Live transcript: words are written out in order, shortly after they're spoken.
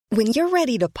When you're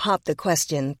ready to pop the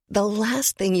question, the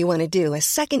last thing you want to do is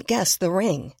second-guess the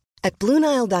ring. At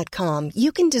BlueNile.com,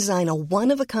 you can design a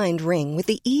one-of-a-kind ring with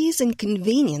the ease and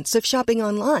convenience of shopping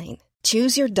online.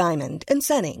 Choose your diamond and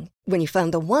setting. When you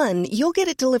find the one, you'll get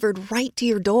it delivered right to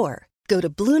your door. Go to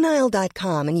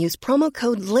BlueNile.com and use promo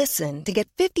code LISTEN to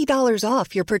get $50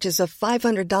 off your purchase of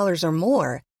 $500 or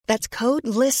more. That's code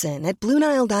LISTEN at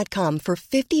BlueNile.com for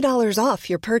 $50 off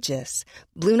your purchase.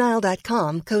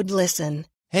 BlueNile.com, code LISTEN.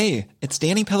 Hey, it's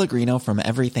Danny Pellegrino from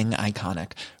Everything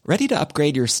Iconic. Ready to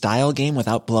upgrade your style game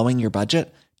without blowing your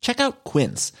budget? Check out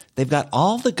Quince. They've got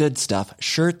all the good stuff,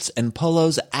 shirts and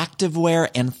polos,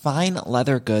 activewear, and fine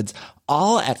leather goods,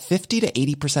 all at 50 to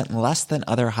 80% less than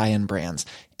other high-end brands.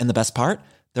 And the best part?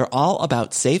 They're all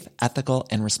about safe, ethical,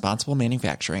 and responsible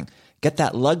manufacturing. Get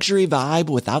that luxury vibe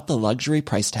without the luxury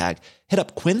price tag. Hit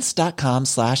up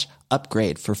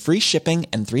quince.com/upgrade for free shipping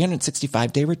and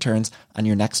 365-day returns on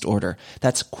your next order.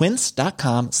 That's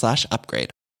quince.com/upgrade.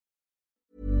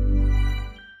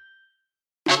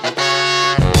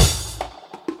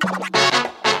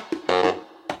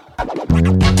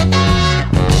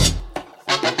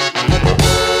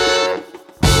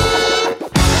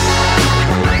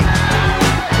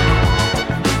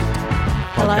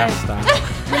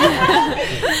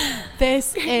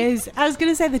 This is, I was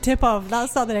going to say the tip of,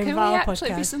 that's not the name of our podcast. Can we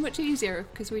actually be so much easier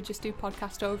because we just do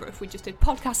podcast over if we just did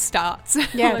podcast starts?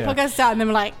 Yeah, podcast start and then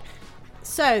we're like,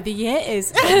 so the year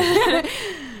is...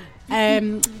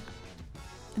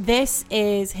 This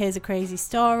is Here's a Crazy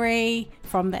Story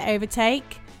from The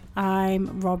Overtake.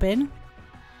 I'm Robin.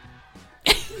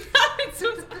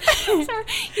 Sorry,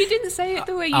 you didn't say it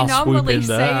the way you I'll normally swoop in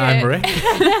say there. I'm it. Rick.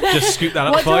 Just scoop that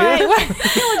up for you.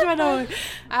 What do I know?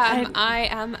 I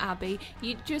am Abby.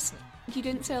 You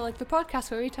didn't say like the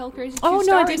podcast where we tell crazy Oh true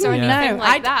no, I stories didn't. or anything No,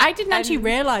 like that. I didn't actually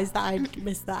realise that I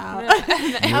missed that out.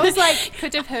 I was like,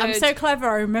 could have heard. I'm so clever.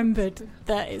 I remembered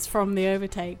that it's from The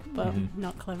Overtake, but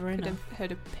not clever Could enough. have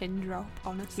heard a pin drop,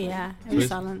 honestly. Yeah, it was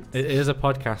silent. It is a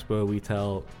podcast where we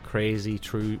tell crazy,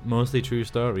 mostly true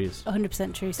stories.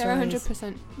 100% true stories. They're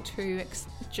 100% true. It's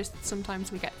just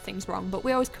sometimes we get things wrong, but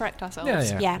we always correct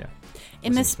ourselves. Yeah.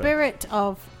 In the spirit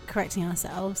of correcting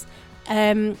ourselves,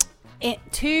 2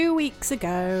 weeks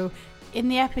ago, in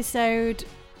the episode,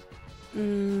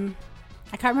 I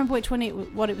can't remember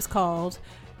what it was called,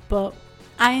 but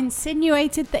I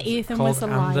insinuated that Ethan was a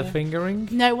liar. And the fingering?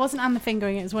 No, it wasn't and the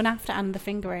fingering. It was one after and the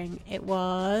fingering. It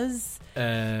was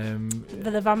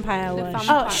the vampire one. vampire.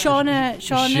 Oh, Shauna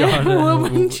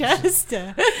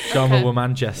Womanchester. Shauna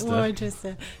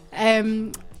Womanchester.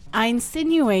 Womanchester. I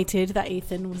insinuated that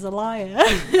Ethan was a liar.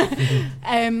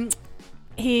 I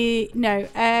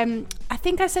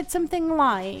think I said something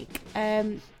like,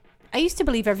 I used to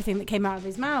believe everything that came out of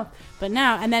his mouth, but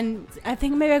now, and then I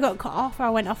think maybe I got cut off or I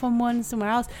went off on one somewhere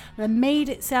else, and I made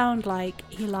it sound like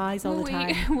he lies all the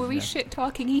time. Were we shit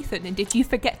talking Ethan, and did you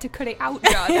forget to cut it out,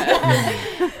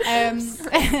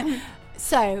 Jana?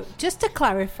 So, just to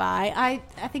clarify, I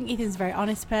think Ethan's a very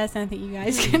honest person. I think you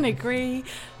guys can agree.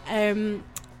 I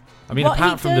mean,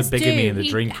 apart from the bigamy and the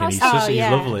drinking, he's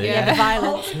lovely. Yeah, the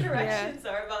violence. All the corrections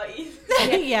are about Ethan.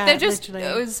 Yeah, they're just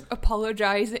literally.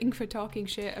 apologising for talking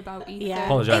shit about Ethan. Yeah.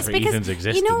 Apologise for because, Ethan's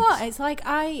existence. You know what? It's like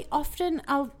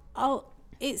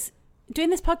it's doing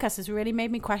this podcast has really made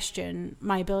me question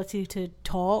my ability to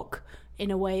talk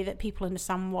in a way that people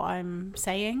understand what I'm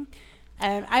saying.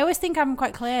 I always think I'm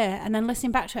quite clear, and then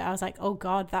listening back to it, I was like, "Oh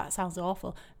God, that sounds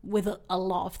awful." With a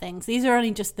lot of things, these are only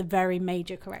just the very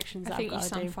major corrections. I think you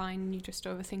sound do. fine. You're just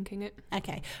overthinking it.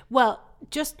 Okay. Well,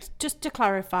 just to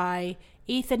clarify,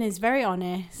 Ethan is very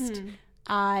honest.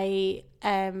 The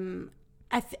point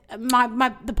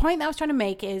that I was trying to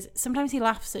make is sometimes he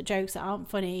laughs at jokes that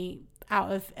aren't funny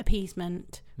out of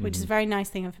appeasement, which is a very nice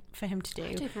thing for him to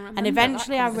do. And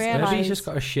eventually I realised... Maybe he's just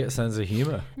got a shit sense of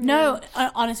humour. No,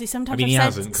 honestly, sometimes he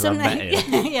hasn't, because I've met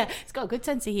him. Yeah, he's got a good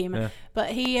sense of humour. Yeah.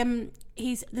 But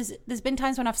there's been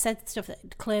times when I've said stuff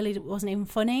that clearly wasn't even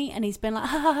funny, and he's been like,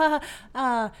 ha ha ha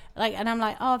ha, like, and I'm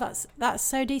like, oh, that's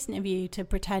so decent of you to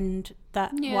pretend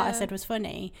that what I said was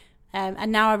funny.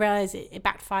 And now I realise it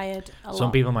backfired a lot.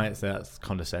 Some people might say that's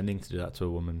condescending to do that to a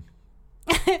woman.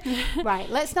 Right,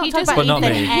 let's not talk about Ethan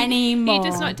anymore. He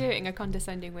does not do it in a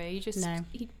condonding way.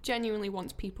 He genuinely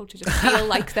wants people to just feel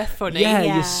like they're funny.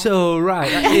 Yeah, you're so right.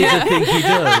 That is a thing he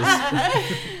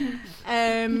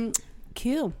does.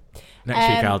 Cool. Next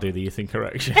week I'll do the Ethan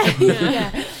correction.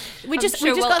 Yeah. We just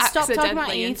got to stop talking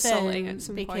about insulting Ethan at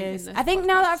some because point I think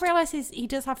now that I've realised he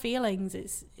does have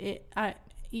feelings.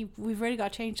 We've really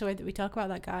got to change the way that we talk about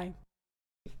that guy.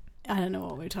 I don't know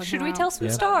what we're talking Should about. we tell some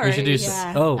stories? We should do.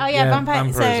 Yeah.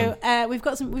 Vampire. So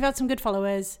we've had some good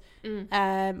followers. We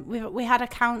had a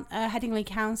Headingley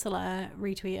councillor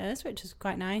retweet us, which is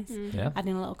quite nice. Yeah.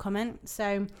 Adding a little comment.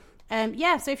 So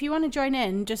so if you want to join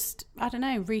in, just I don't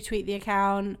know, retweet the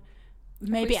account.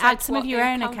 Maybe add some of your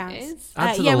own accounts.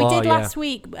 We did last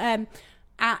week at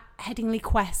Headingley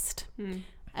Quest.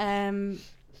 Add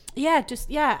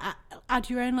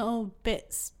your own little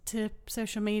bits to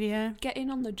social media. Get in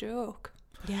on the joke.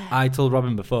 Yeah. I told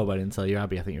Robin before, but I didn't tell you,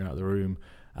 Abby. I think you're out of the room.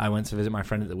 I went to visit my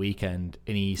friend at the weekend,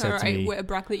 and he said to me, way to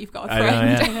brag that you've got a I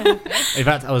friend. know, yeah. In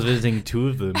fact, I was visiting two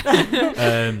of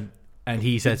them. And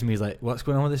he said to me, he's like, what's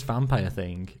going on with this vampire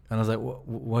thing? And I was like,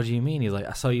 what do you mean? He's like,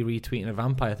 I saw you retweeting a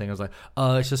vampire thing. I was like,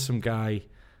 oh, it's just some guy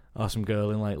or some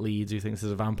girl in like Leeds who thinks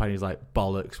there's a vampire. And he's like,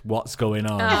 bollocks, what's going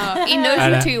on? He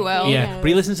knows you too well. Yeah, but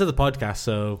he listens to the podcast,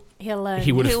 so he'll learn.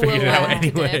 he would have figured it out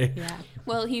anyway. Yeah.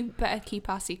 Well, he better keep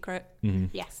our secret. Mm-hmm.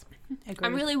 Yes. Agreed.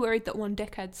 I'm really worried that one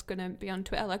dickhead's going to be on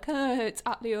Twitter like, it's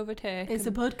at the overtake. It's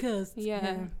a podcast.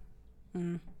 Yeah.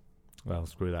 Well,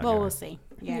 screw that Well, guy. we'll see.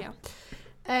 Yeah. Yeah.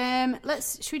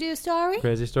 Should we do a story?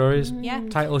 Crazy stories? Yeah.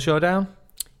 Title showdown?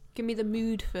 Give me the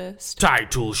mood first.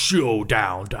 Title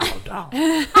showdown, down.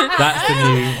 That's the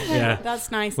new, yeah.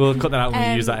 That's nice. We'll cut that out and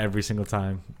we'll use that every single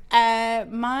time.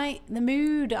 The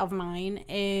mood of mine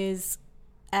is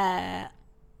an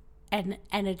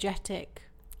energetic.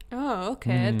 Oh,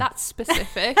 okay. That's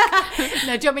specific.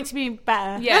 No, do you want me to be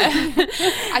better? Yeah.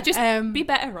 I just be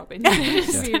better, Robin.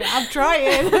 I'm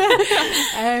trying.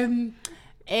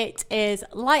 It is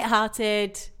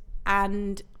lighthearted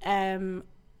and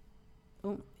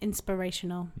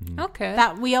inspirational. Okay.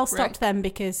 That we all stopped them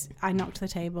because I knocked the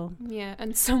table. Yeah,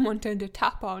 and someone turned a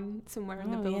tap on somewhere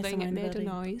in the building. somewhere It in the made a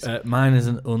building. noise. Mine is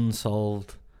an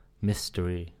unsolved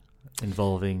mystery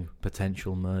involving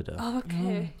potential murder.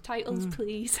 Okay. Titles,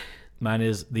 please. Mine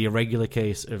is The Irregular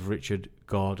Case of Richard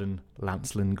Gordon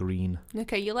Lancelyn Green.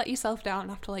 Okay, you let yourself down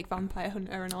after like Vampire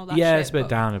Hunter and all that Yeah, shit. it's a bit but-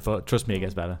 down, but trust me, it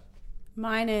gets better.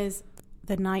 Mine is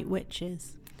The Night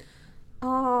Witches.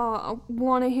 Oh, I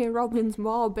want to hear Robin's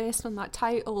more based on that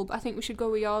title, but I think we should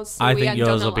go with yours. So I we think end yours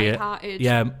on a will be it. lighthearted.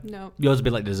 Yeah, No. yours will be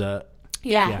like dessert.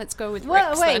 Yeah, Yeah. let's go with Well,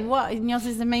 Rick's wait, then. what? Yours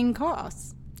is the main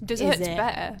course? Dessert's is it?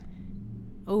 better.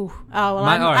 Oh, well,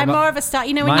 Mine- all right, I'm more of a start.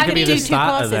 You know, when Mine you could be do the two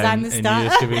starter courses, then, I'm the and you starter.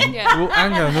 just give me- Yeah. Well,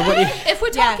 hang on, nobody... If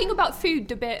we're talking about food,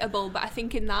 debatable, but I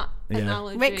think in that Yeah.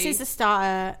 analogy... Rick's is the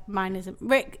starter. Mine isn't.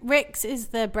 Rick's is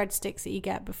the breadsticks that you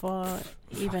get before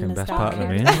even Fucking the best part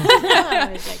starter.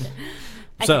 of me.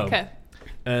 So, Okay.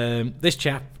 this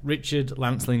chap, Richard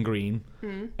Lancelyn Green,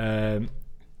 Hmm.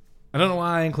 I don't know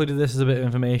why I included this as a bit of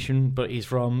information, but he's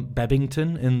from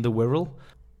Bebbington in the Wirral,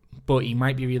 but he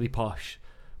might be really posh.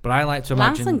 But I like to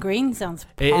imagine... Lancelyn Green sounds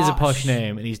posh. It is a posh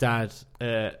name, and his dad,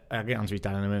 I'll get onto his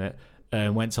dad in a minute,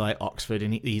 went to like Oxford,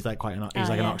 and he's like quite an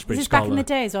Oxford Is this scholar. back in the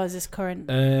days or is this current?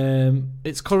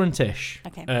 It's currentish.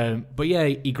 Okay. But yeah,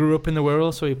 he grew up in the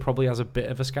Wirral, so he probably has a bit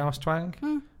of a Scouse twang,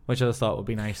 which I just thought would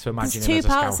be nice to imagine There's him two as a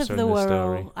parts of Scouser the in this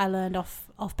story. Wirral I learned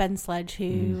off Ben Sledge,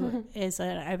 who is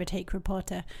an overtake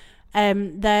reporter.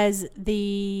 There's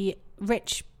the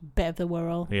rich bit of the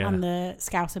Wirral and the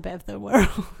Scouser bit of the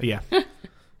Wirral. Yeah.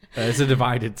 It's a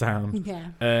divided town.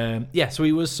 Yeah. So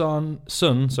he was son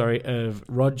of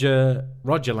Roger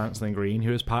Lancelyn Green,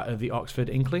 who was part of the Oxford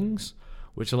Inklings,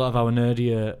 which a lot of our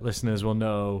nerdier listeners will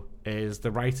know is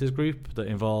the writers group that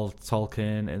involved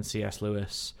Tolkien and C.S.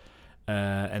 Lewis,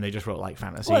 and they just wrote like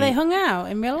fantasy. Well, they hung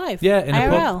out in real life. Yeah, in a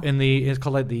IRL. pub. It's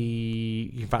called like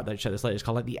the. In fact, I checked this later. It's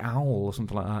called like the Owl or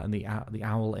something like that, and the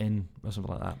Owl Inn or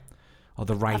something like that, or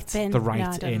the Right I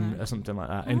don't Inn know. or something like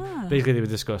that. And basically, they would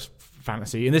discuss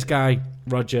fantasy. And this guy,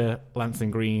 Roger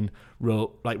Lancelyn Green,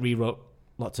 rewrote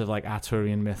lots of like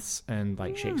Arthurian myths and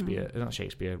like Shakespeare, not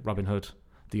Shakespeare, Robin Hood,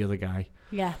 the other guy.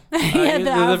 Yeah.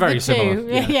 They're very the similar.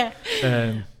 two.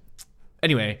 Yeah.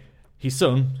 Anyway, his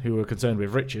son, who we're concerned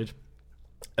with, Richard,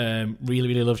 really,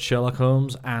 really loved Sherlock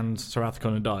Holmes and Sir Arthur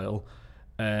Conan Doyle,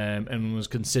 and was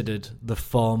considered the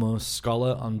foremost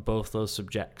scholar on both those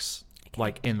subjects,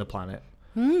 like in the planet.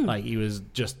 Like he was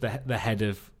just the head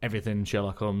of everything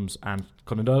Sherlock Holmes and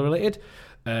Conan Doyle related.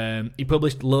 He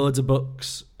published loads of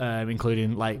books,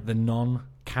 including like the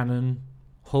non-canon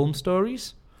Holmes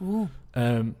stories.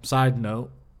 Side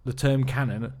note: the term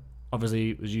canon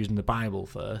obviously was used in the Bible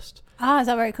first. Is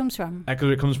that where it comes from? That's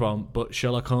where it comes from, but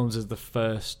Sherlock Holmes is the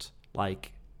first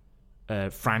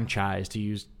franchise to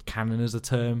use canon as a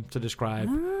term to describe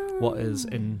what is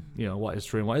what is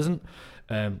true and what isn't.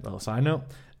 Little side note.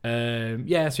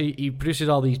 So he produces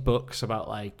all these books about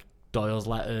like Doyle's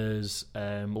letters,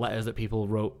 letters that people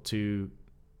wrote to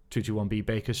 221B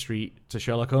Baker Street to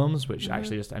Sherlock Holmes, which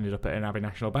actually just ended up at an Abbey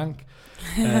National Bank.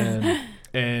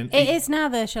 And it is now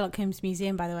the Sherlock Holmes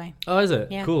Museum, by the way. Oh, is it?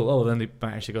 Yeah. Cool. Oh, then they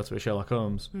might actually go to a Sherlock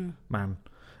Holmes man.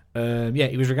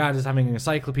 He was regarded as having an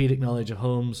encyclopedic knowledge of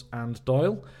Holmes and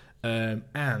Doyle,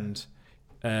 and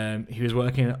he was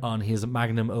working on his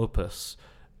magnum opus,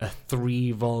 a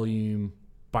 3-volume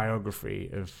biography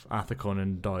of Arthur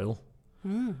Conan Doyle,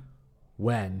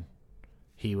 when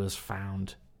he was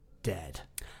found dead.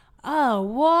 Oh,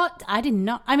 what? I did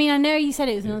not. I mean, I know you said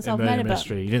it was an unsolved murder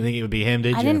mystery. You didn't think it would be him,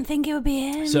 did you? I didn't think it would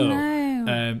be him. So, no.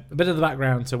 a bit of the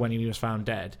background to when he was found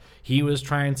dead. He was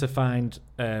trying to find.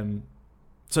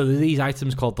 So these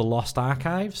items called the Lost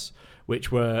Archives,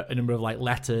 which were a number of like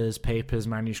letters, papers,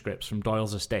 manuscripts from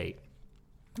Doyle's estate,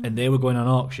 and they were going on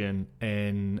auction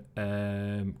in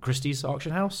Christie's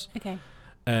auction house. Okay.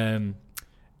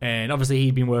 And obviously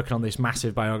he'd been working on this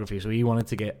massive biography, so he wanted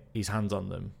to get his hands on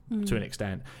them to an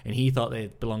extent. And he thought they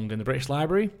belonged in the British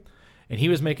Library. And he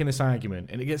was making this argument,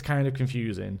 and it gets kind of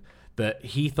confusing, that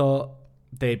he thought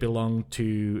they belonged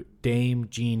to Dame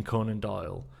Jean Conan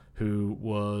Doyle, who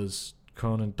was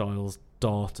Conan Doyle's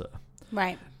daughter.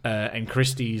 Right. And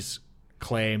Christie's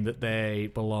claimed that they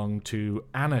belonged to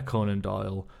Anna Conan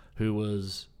Doyle, who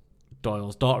was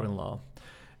Doyle's daughter-in-law.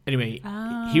 Anyway,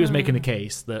 he was making the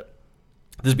case that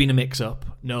there's been a mix-up.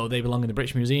 No, they belong in the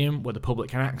British Museum where the public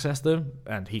can access them,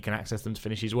 and he can access them to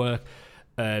finish his work,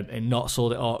 and not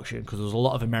sold at auction, because there was a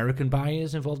lot of American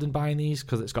buyers involved in buying these,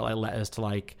 because it's got like letters to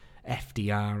like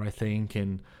FDR, I think,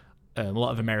 and a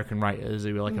lot of American writers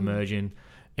who were like emerging,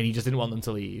 and he just didn't want them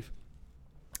to leave,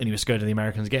 and he was scared of the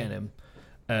Americans getting him.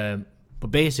 But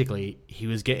basically, he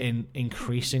was getting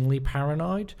increasingly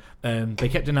paranoid. They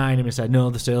kept denying him and said,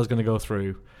 no, the sale's going to go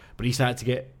through. But he started to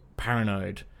get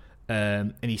paranoid.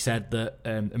 And he said that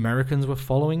Americans were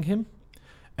following him.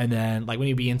 And then, like, when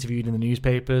he'd be interviewed in the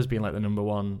newspapers, being like the number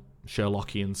one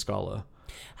Sherlockian scholar.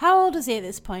 How old is he at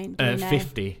this point? Do you know?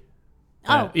 50.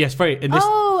 Oh. Yes, very. And this,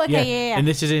 okay, yeah. And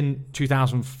this is in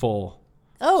 2004.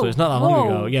 Oh. So it's not that long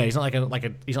ago. Yeah, he's not like a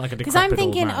decrepit old man. Because I'm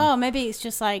thinking, maybe it's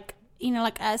just like, you know,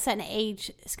 like at a certain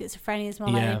age, schizophrenia is more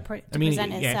likely to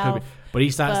present itself. But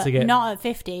he starts to get... Not at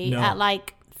 50, at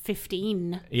like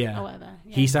 15 or whatever.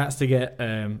 Yeah. He starts to get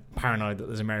paranoid that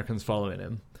there's Americans following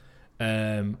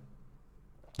him.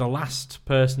 The last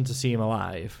person to see him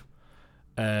alive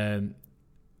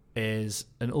is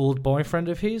an old boyfriend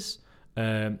of his.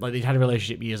 Like they'd had a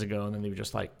relationship years ago, and then they were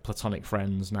just like platonic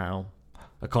friends now,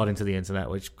 according to the internet,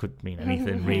 which could mean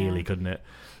anything, really, couldn't it?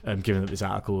 Given that this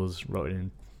article was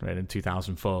written in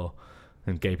 2004,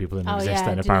 and gay people didn't exist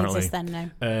then, apparently. Exist then,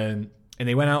 no. And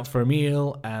they went out for a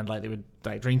meal, and like they were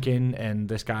like drinking, and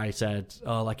this guy said,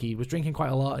 like he was drinking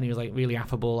quite a lot, and he was like really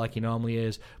affable, like he normally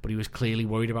is, but he was clearly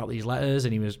worried about these letters,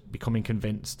 and he was becoming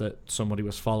convinced that somebody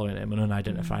was following him, an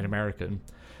unidentified American.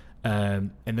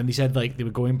 And then they said like they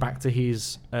were going back to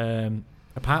his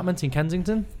apartment in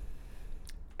Kensington,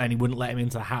 and he wouldn't let him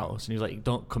into the house, and he was like,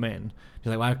 "Don't come in."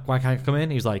 He's like, "Why can't I come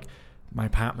in?" He was like, "My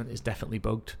apartment is definitely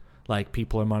bugged. Like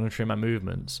people are monitoring my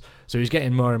movements." So he was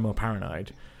getting more and more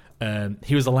paranoid.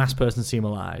 He was the last person to see him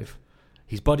alive.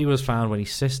 His body was found when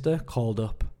his sister called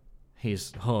up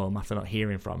his home after not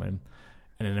hearing from him,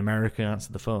 and an American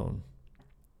answered the phone.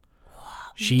 What?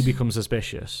 She becomes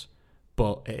suspicious,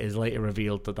 but it is later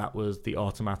revealed that was the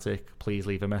automatic "please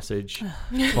leave a message"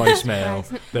 voicemail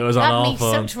that was on our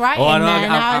phone. Right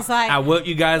I was like, I work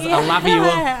you guys. I'll lather you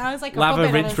up. I was like,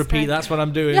 lather, rinse, repeat. That's what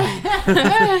I'm doing.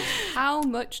 How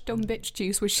much dumb bitch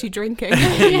juice was she drinking?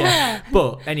 Yeah.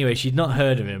 But anyway, she'd not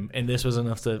heard of him, and this was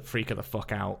enough to freak her the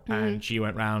fuck out. And she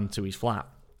went round to his flat,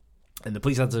 and the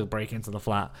police had to break into the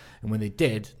flat. And when they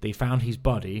did, they found his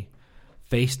body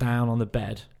face down on the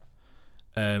bed,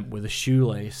 with a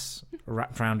shoelace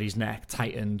wrapped around his neck,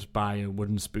 tightened by a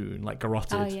wooden spoon, like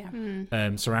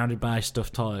garroted, surrounded by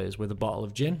stuffed toys with a bottle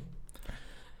of gin.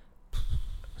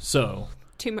 So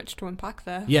too much to unpack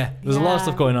there. Yeah, there's a lot of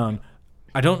stuff going on.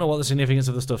 I don't know what the significance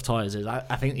of the stuffed toys is. I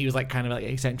think he was like kind of like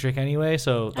eccentric anyway,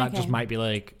 so that just might be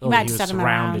like, he was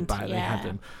surrounded by it. They had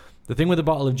him. The thing with the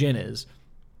bottle of gin is,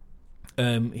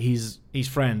 his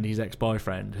friend, his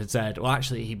ex-boyfriend, had said, well,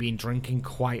 actually, he'd been drinking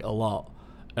quite a lot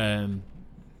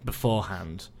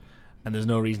beforehand, and there's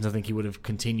no reason to think he would have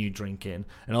continued drinking.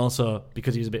 And also,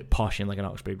 because he was a bit posh and like an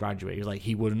Oxford graduate, he was like,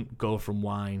 he wouldn't go from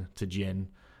wine to gin.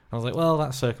 I was like, well,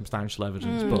 that's circumstantial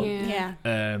evidence,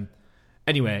 but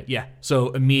anyway, yeah.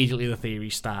 So immediately the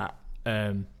theories start.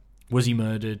 Was he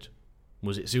murdered?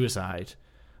 Was it suicide?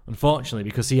 Unfortunately,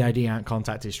 because CID aren't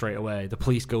contacted straight away, the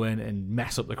police go in and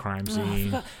mess up the crime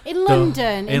scene. In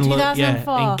London, in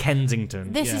 2004. in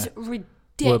Kensington. This is ridiculous.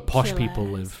 where posh people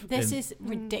live. This is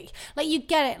ridiculous. Like, you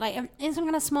get it. Like, in some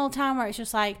kind of small town where it's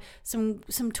just like some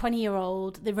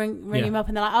 20-year-old, they ring him up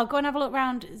and they're like, "Oh, go and have a look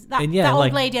round. That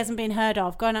old lady hasn't been heard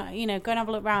of. Go and have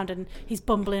a look round." And he's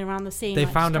bumbling around the scene. They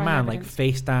like, found a man evidence. like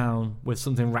face down with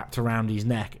something wrapped around his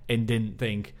neck and didn't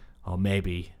think, "Oh,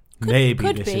 maybe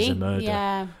this is a murder."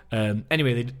 Yeah.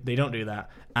 Anyway, they don't do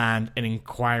that, and an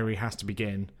inquiry has to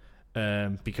begin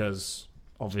because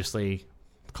obviously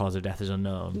the cause of death is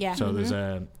unknown. Yeah. So there's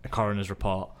a coroner's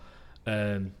report,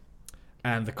 and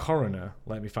the coroner.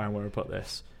 Let me find where I put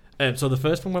this. So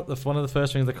one of the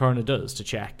first things the coroner does to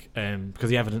check, because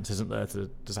the evidence isn't there to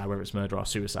decide whether it's murder or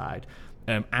suicide,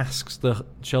 asks the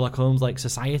Sherlock Holmes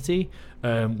society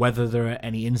whether there are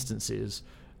any instances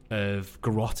of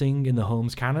garrotting in the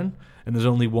Holmes canon, and there's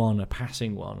only one, a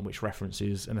passing one, which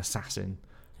references an assassin,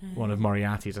 one of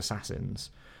Moriarty's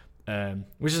assassins,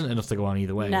 which isn't enough to go on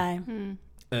either way.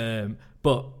 No.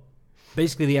 But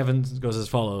basically the evidence goes as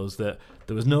follows: that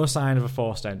there was no sign of a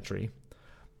forced entry.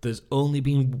 There's only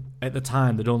been, at the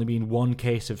time, there'd only been one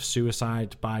case of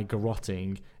suicide by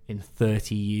garrotting in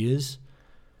 30 years.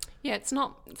 Yeah, it's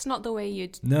not the way you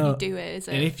do it, is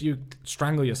it? And if you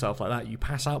strangle yourself like that, you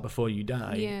pass out before you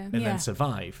die and then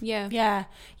survive. Yeah,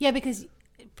 because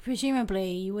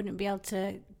presumably you wouldn't be able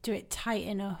to do it tight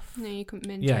enough. No, you couldn't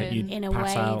maintain in a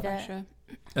way out. that...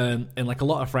 And like a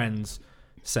lot of friends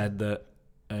said that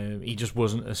he just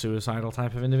wasn't a suicidal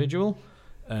type of individual,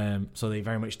 so they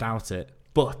very much doubt it.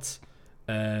 But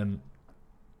the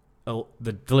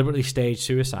deliberately staged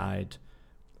suicide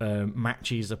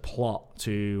matches a plot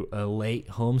to a late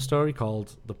Holmes story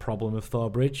called The Problem of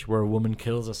Thorbridge, where a woman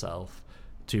kills herself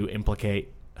to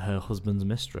implicate her husband's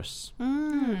mistress.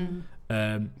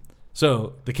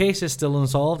 So the case is still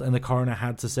unsolved, and the coroner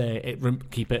had to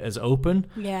keep it as open,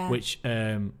 which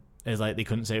is like they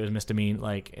couldn't say it was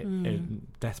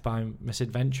death by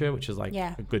misadventure, which is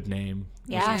a good name,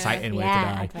 exciting way to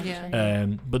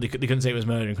die. But they couldn't say it was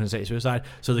murder and couldn't say it was suicide.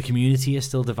 So the community is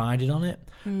still divided on it.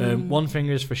 One thing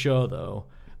is for sure, though,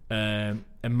 a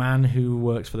man who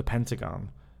works for the Pentagon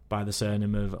by the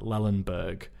surname of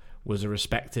Lellenberg was a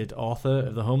respected author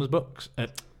of the Holmes books.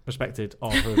 Respected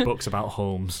author of books about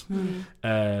Holmes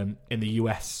in the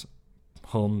US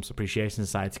Holmes Appreciation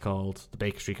Society called the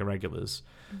Baker Street Irregulars.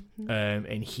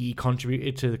 And he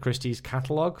contributed to the Christie's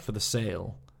catalogue for the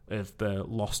sale of the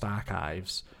Lost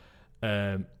Archives,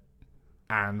 and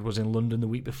was in London the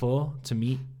week before to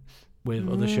meet with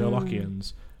other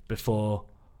Sherlockians before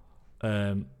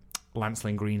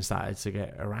Lancelyn Green started to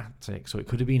get erratic. So it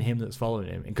could have been him that's following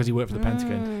him, and because he worked for the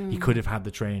Pentagon, he could have had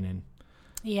the training.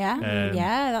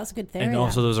 That's a good theory. And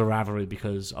also there was a rivalry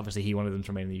because obviously he wanted them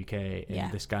to remain in the UK,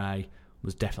 and this guy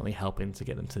was definitely helping to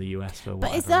get them to the US for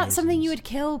whatever. But is that reasons. something you would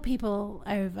kill people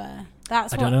over? I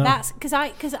don't know. That's because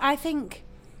I think,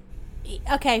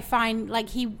 okay, fine. Like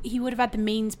he would have had the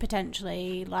means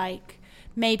potentially. Like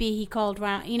maybe he called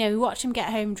round. We watched him get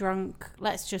home drunk.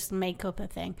 Let's just make up a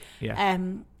thing. Yeah.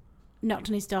 Knocked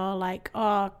on his door like,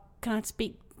 "Oh, can I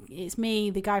speak? It's me,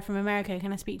 the guy from America.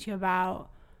 Can I speak to you about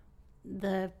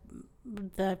the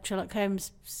Sherlock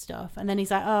Holmes stuff?" And then he's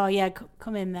like, "Oh yeah,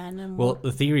 come in then." And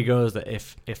the theory goes that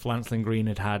if Lancelyn Green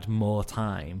had more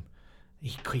time,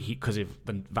 because of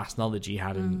the vast knowledge he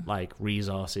had and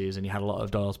resources, and he had a lot of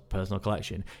Doyle's personal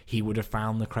collection, he would have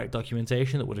found the correct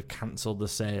documentation that would have cancelled the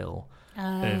sale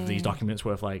of these documents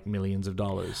worth millions of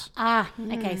dollars.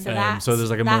 Okay, so so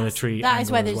there's a monetary. That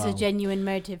is where angle there's a genuine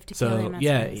motive to kill him.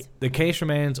 So the case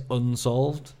remains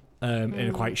unsolved in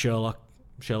a quite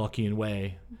Sherlockian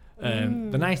way.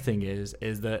 The nice thing is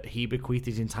that he bequeathed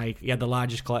his entire... He had the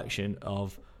largest collection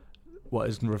of what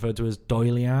is referred to as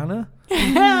Doyleana,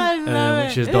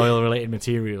 which is Doyle-related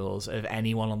materials of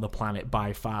anyone on the planet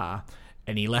by far.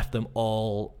 And he left them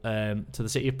all to the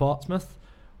city of Portsmouth,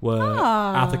 where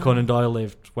Arthur Conan Doyle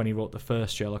lived when he wrote the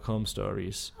first Sherlock Holmes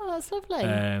stories. Oh, that's lovely.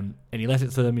 And he left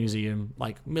it to the museum,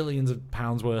 millions of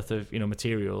pounds worth of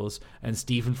materials. And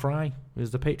Stephen Fry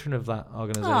is the patron of that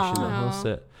organisation that hosts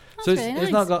it. So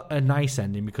it's not got a nice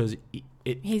ending because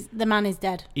the man is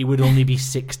dead. He would only be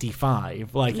 65. He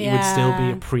would still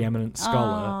be a preeminent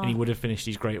scholar, and he would have finished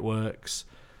his great works.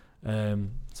 So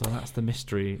that's the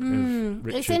mystery of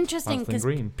Richard. It's interesting because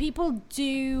people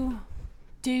do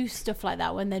stuff like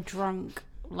that when they're drunk.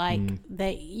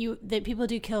 People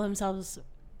do kill themselves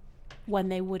when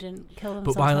they wouldn't kill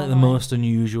themselves. But by the most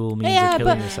unusual means of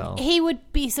killing yourself. He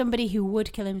would be somebody who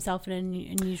would kill himself in an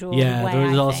unusual way. Yeah, there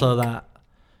is also that.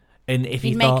 And if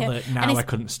he thought that I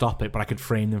couldn't stop it, but I could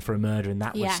frame them for a murder and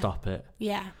that would stop it.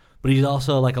 Yeah. But he's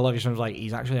also, a lot of his friends,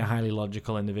 he's actually a highly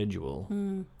logical individual.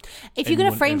 If you're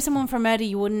going to frame someone for murder,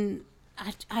 you wouldn't...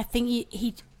 I think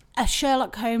a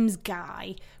Sherlock Holmes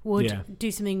guy would Yeah. do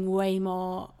something way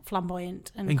more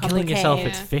flamboyant and killing complicated. yourself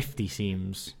at 50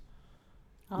 seems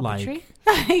Arbitrary.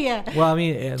 like... Yeah. Well, I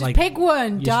mean, Just pick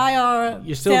one, die or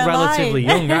You're still stay relatively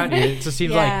alive. young, aren't you? It just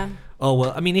seems Yeah. like... Oh,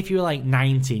 well, I mean, if you're like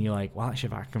 90 and you're like, well, actually,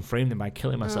 if I can frame them by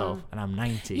killing myself and I'm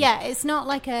 90. Yeah, it's not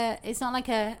like a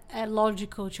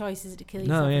logical choice, is it, to kill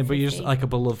yourself? No, yeah, at but you're 50? just like a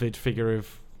beloved figure of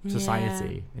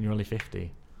society and you're only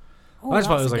 50. Oh, I just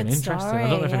thought it that's was a like good interesting. story, I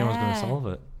don't know if anyone's going to yeah. solve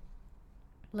it.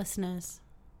 Listeners,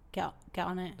 get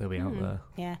on it. They'll be out there.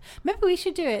 Yeah, maybe we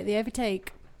should do it. The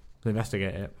Overtake. To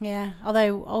investigate it. Yeah,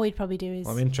 although all we'd probably do is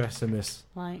I'm interested in this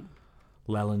like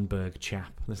Lellenberg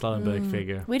chap, this Lellenberg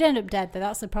figure. we'd end up dead. But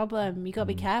that's the problem. You got to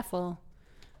be careful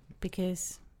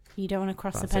because you don't want to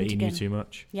cross That's the it, he Pentagon. knew too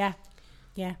much. Yeah.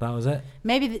 That was it.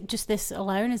 Maybe just this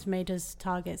alone has made us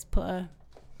targets. Put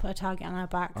a target on our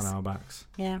backs. On our backs.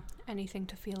 Yeah. Anything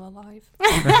to feel alive.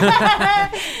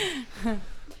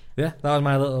 Yeah, that was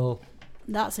my little...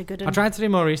 That's a good one. I tried to do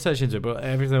more research into it, but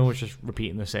everything was just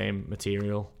repeating the same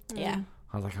material. Yeah.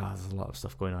 I was like, oh, there's a lot of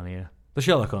stuff going on here. The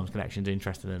Sherlock Holmes connection's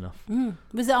interesting enough.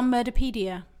 Was it on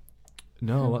Murderpedia?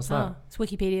 No, what's that? Oh, it's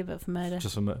Wikipedia, but for murder.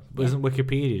 Just but isn't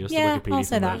Wikipedia just Yeah, the I'll Wikipedia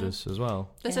say for that. murders as well?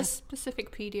 There's Yeah. a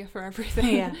specific pedia for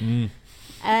everything. Yeah.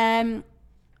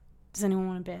 Does anyone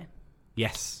want a beer?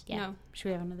 Yes. Yeah. No. Should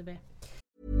we have another beer?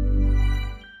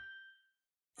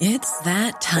 It's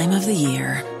that time of the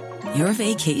year. Your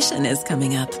vacation is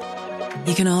coming up.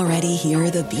 You can already hear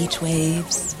the beach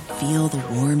waves, feel the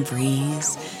warm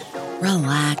breeze,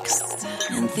 relax,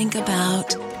 and think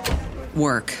about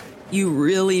work. You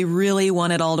really, really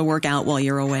want it all to work out while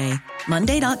you're away.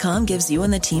 Monday.com gives you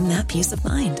and the team that peace of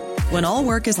mind. When all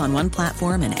work is on one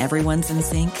platform and everyone's in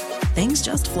sync, things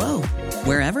just flow.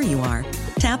 Wherever you are,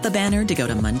 tap the banner to go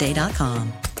to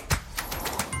Monday.com.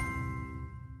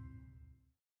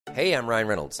 Hey, I'm Ryan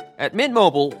Reynolds. At Mint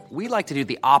Mobile, we like to do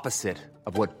the opposite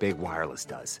of what Big Wireless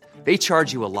does. They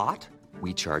charge you a lot,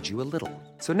 we charge you a little.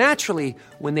 So naturally,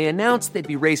 when they announced they'd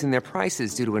be raising their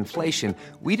prices due to inflation,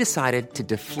 we decided to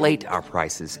deflate our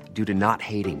prices due to not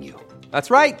hating you. That's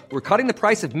right. We're cutting the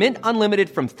price of Mint Unlimited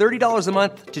from $30 a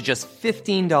month to just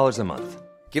 $15 a month.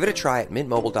 Give it a try at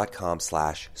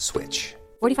mintmobile.com/switch.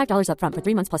 $45 up front for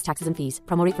 3 months plus taxes and fees.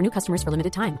 Promo rate for new customers for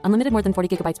limited time. Unlimited more than 40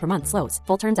 gigabytes per month. Slows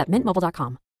full terms at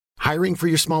mintmobile.com. Hiring for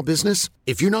your small business?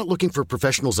 If you're not looking for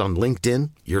professionals on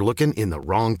LinkedIn, you're looking in the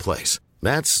wrong place.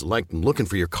 That's like looking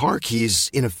for your car keys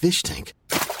in a fish tank.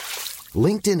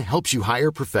 LinkedIn helps you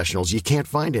hire professionals you can't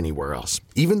find anywhere else,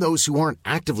 even those who aren't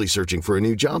actively searching for a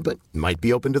new job but might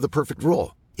be open to the perfect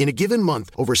role. In a given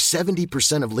month, over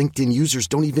 70% of LinkedIn users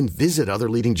don't even visit other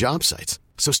leading job sites.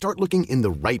 So start looking in the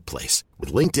right place.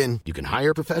 With LinkedIn, you can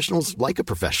hire professionals like a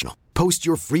professional. Post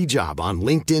your free job on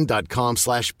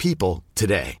linkedin.com/people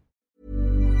today.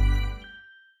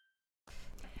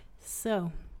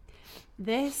 So,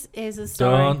 this is a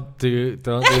story. Don't do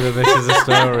that this is a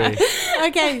story.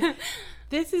 Okay,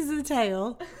 this is the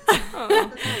tale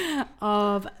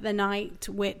of the Night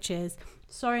Witches.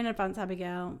 Sorry in advance,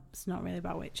 Abigail. It's not really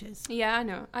about witches. Yeah, I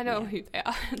know. I know Yeah. who they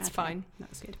are. It's Okay, fine.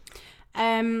 That's good.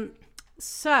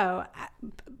 So,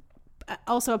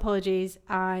 also apologies.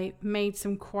 I made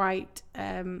some quite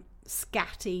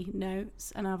scatty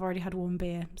notes, and I've already had one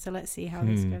beer. So let's see how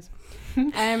this goes.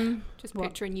 Just What?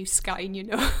 picturing you skying your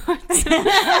nose.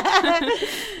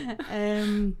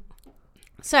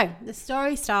 So the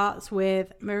story starts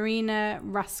with Marina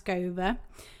Raskova.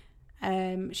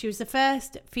 She was the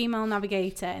first female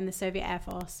navigator in the Soviet Air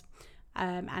Force,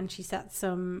 and she set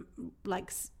some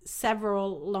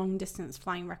several long distance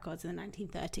flying records in the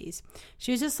 1930s.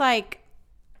 She was just like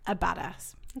a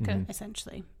badass,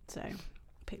 essentially. So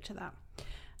picture that.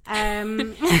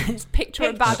 Just picture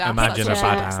a badass. Imagine That's a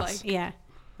what it badass. looks like. Yeah.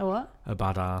 A what? A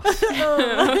badass.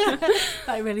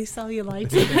 That really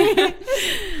cellulite.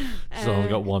 She's only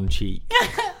got one cheek.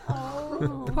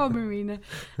 Poor Marina.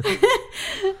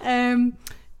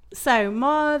 So,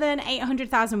 more than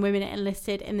 800,000 women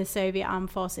enlisted in the Soviet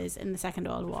armed forces in the Second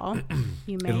World War.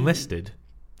 You may Enlisted?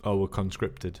 Or were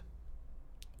conscripted?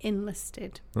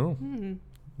 enlisted. Oh.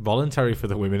 Voluntary for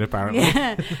the women, apparently.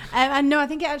 Yeah. And no, I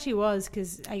think it actually was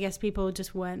because I guess people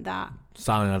just weren't that.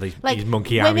 Sounding like these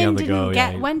monkey army women on the go.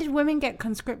 didn't Yeah. When did women get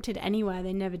conscripted anywhere?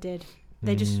 They never did.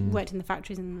 They just worked in the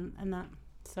factories and that.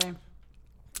 So,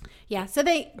 yeah. So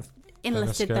they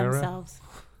enlisted Themyscira? themselves.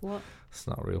 What? It's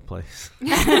not a real place.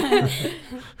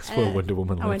 It's where Wonder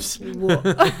Woman I went, lives.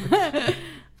 what?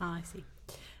 I see.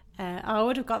 I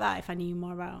would have got that if I knew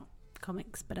more about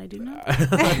comics, but I do know.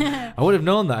 I would have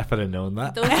known that if I'd have known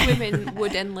that. Those women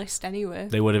would enlist anyway.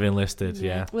 They would have enlisted,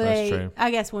 yeah. Well, that's true.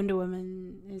 I guess Wonder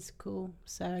Woman is cool,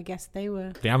 so I guess they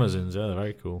were. The Amazons, yeah, they're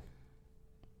very cool.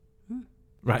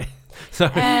 Right.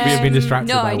 Sorry, we have been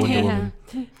distracted by Wonder Woman.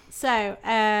 So,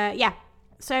 yeah.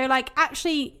 So, like,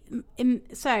 actually,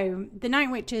 so the Night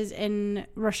Witches in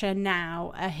Russia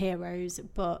now are heroes,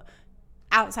 but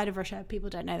outside of Russia, people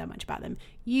don't know that much about them.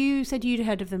 You said you'd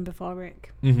heard of them before,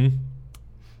 Rick. Mm-hmm.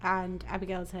 And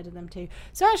Abigail's heard of them too.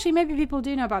 So actually, maybe people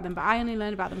do know about them, but I only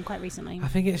learned about them quite recently. I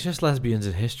think it's just lesbians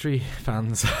and history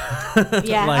fans.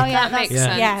 Yeah, like, that makes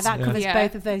sense. Yeah, that covers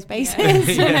both of those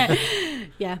bases.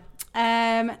 Yeah.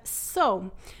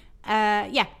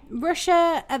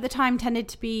 Russia at the time tended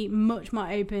to be much more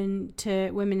open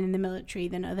to women in the military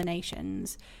than other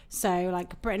nations. So,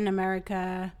 like Britain,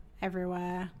 America,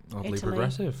 everywhere. Oddly Italy.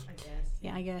 Progressive.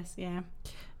 I guess.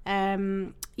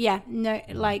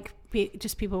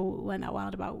 Just people weren't that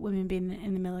wild about women being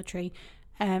in the military.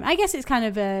 I guess it's kind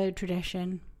of a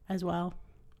tradition as well.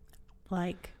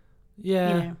 Like,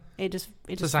 it just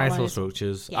societal follows.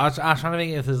 structures. Yeah. I was trying to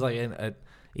think if there's like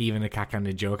even a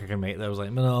cack-handed joke I can make that was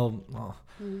like, no,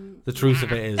 the truth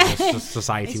of it is just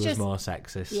society was more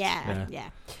sexist. Yeah.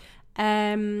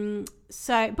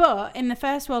 But in the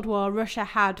First World War, Russia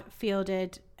had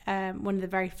fielded one of the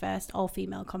very first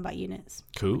all-female combat units.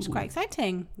 Cool. Which is quite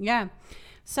exciting. Yeah.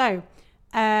 So,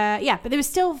 but they were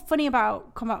still funny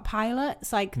about combat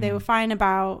pilots. Like, they were fine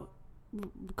about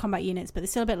combat units, but they're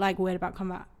still a bit like weird about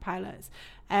combat pilots.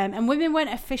 And women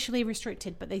weren't officially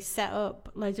restricted, but they set up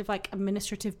loads of like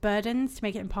administrative burdens to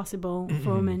make it impossible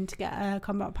for women to get a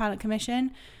combat pilot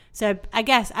commission. So I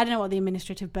guess, I don't know what the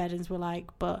administrative burdens were like,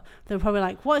 but they were probably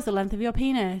like, what is the length of your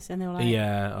penis? And they were like,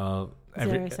 0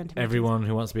 centimeters. Everyone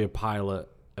who wants to be a pilot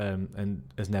and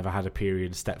has never had a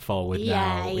period step forward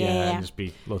and just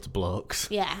be loads of blokes.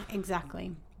 Yeah,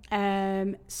 exactly.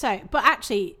 So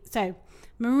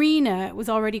Marina was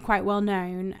already quite well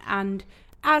known, and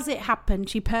as it happened,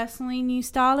 she personally knew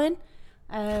Stalin.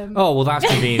 Well, that's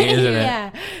convenient, isn't it?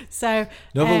 Yeah. So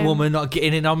another woman not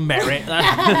getting in on merit.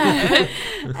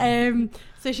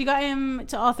 So she got him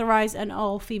to authorize an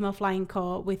all-female flying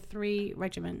corps with 3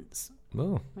 regiments.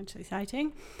 Oh, which is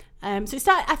exciting. I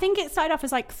think it started off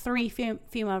as like 3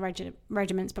 female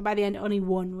regiments, but by the end only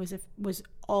 1 was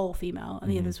all female, and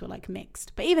the others were like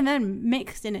mixed. But even then,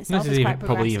 mixed in itself is quite progressive.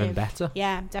 Probably even better.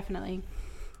 Yeah, definitely.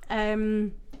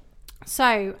 It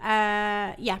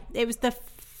was the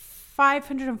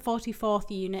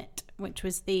 544th unit, which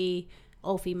was the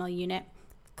all-female unit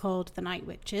called the Night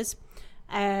Witches.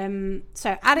 That's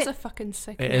a fucking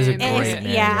sick name. It is a great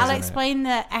name. Yeah, I'll explain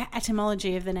the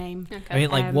etymology of the name. Okay. I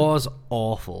mean, war's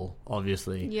awful,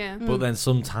 obviously. Yeah. But then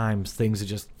sometimes things are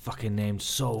just fucking named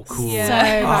so cool.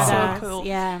 Yeah. So cool.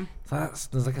 Yeah.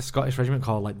 There's like a Scottish regiment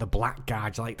called like the Black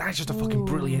Guards. Like, that's just a fucking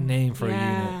brilliant name for a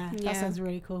unit. That sounds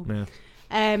really cool. Yeah.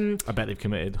 I bet they've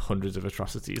committed hundreds of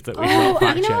atrocities that we've not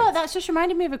fact-checked. You know what? That's just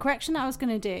reminded me of a correction that I was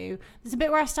going to do. There's a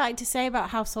bit where I started to say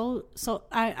about how I started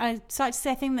to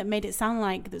say a thing that made it sound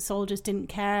like that soldiers didn't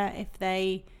care if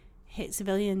they hit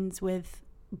civilians with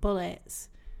bullets,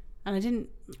 and I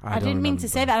didn't mean to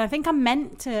say that. And I think I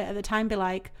meant to at the time be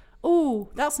like, "Oh,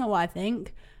 that's not what I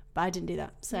think." But I didn't do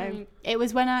that. So it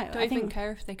was when I even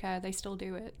care if they care. They still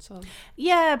do it. So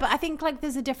yeah, but I think like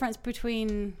there's a difference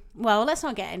between. Well, let's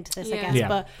not get into this, I guess. Yeah.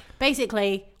 But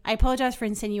basically, I apologize for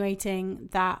insinuating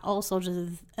that all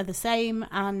soldiers are the same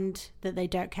and that they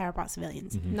don't care about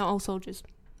civilians. Mm-hmm. Not all soldiers.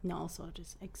 Not all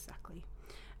soldiers, exactly.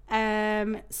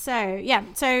 So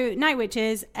Night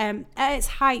Witches. At its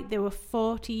height, there were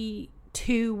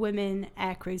 42 women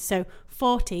air crews. So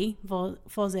 40.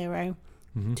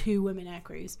 2 women air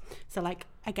crews. So like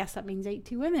I guess that means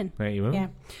 82 women. 80 women. Yeah.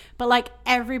 But like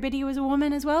everybody was a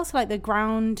woman as well. So like the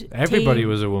ground Everybody team,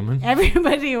 was a woman.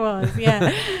 Everybody was, yeah.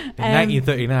 In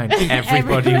 1939,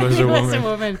 everybody was a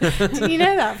woman. Do you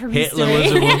know that from Hitler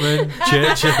history? was a woman.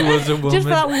 Churchill was a woman. Just for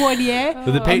that 1 year.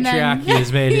 But the patriarchy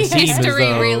has made it seem as though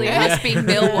history really has been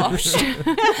mill-washed.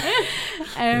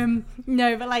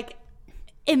 No, but like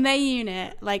in their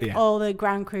unit, like all the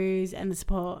ground crews and the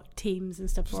support teams and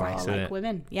stuff were all like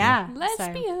women. Yeah.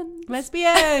 Lesbians. So,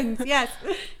 lesbians, yes.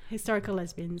 Historical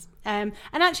lesbians. And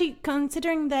actually,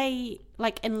 considering they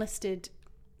like enlisted,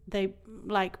 they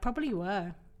like probably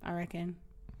were, I reckon.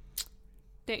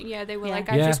 They were like,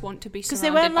 I just want to be surrounded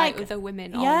they weren't by like, other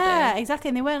women all yeah, day. exactly.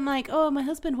 And they weren't like, oh, my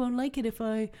husband won't like it if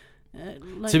I...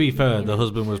 to be fair, the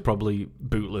husband was probably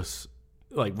bootless,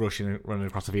 like running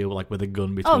across the field like with a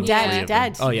gun between.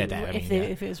 Dead. Oh yeah, dead.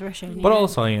 If it was Russian. But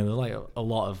also, there's like a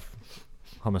lot of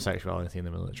homosexuality in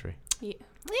the military. Yeah.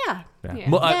 Yeah. Yeah.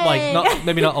 Like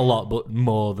maybe not a lot, but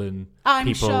more than I'm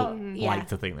people sure, like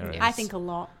to think there is. I think a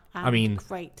lot. I mean,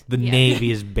 great. The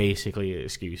Navy is basically an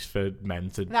excuse for men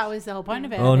to. That was the whole point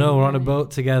of it. Oh no, we're on a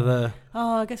boat together.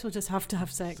 Oh, I guess we'll just have to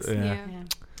have sex. Yeah.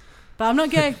 But I'm not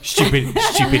gay.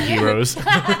 Stupid heroes.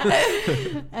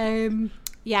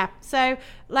 Yeah. So,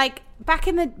 like back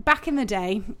in the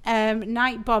day,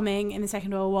 night bombing in the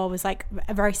Second World War was like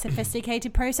a very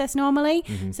sophisticated process normally.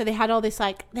 Mm-hmm. So they had all this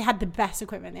they had the best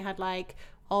equipment. They had like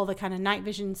all the kind of night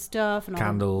vision stuff and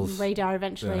candles, all the radar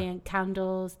eventually, and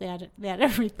candles. They had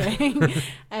everything.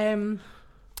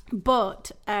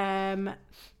 But the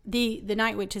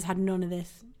Night Witches had none of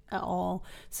this at all.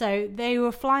 So they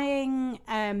were flying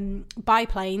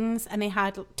biplanes, and they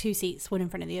had 2 seats, one in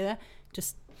front of the other,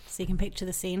 just so you can picture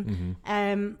the scene.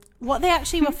 Mm-hmm. What they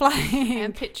actually were flying...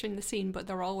 I'm picturing the scene, but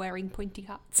they're all wearing pointy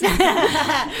hats. But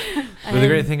the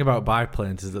great thing about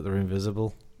biplanes is that they're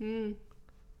invisible.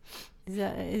 Is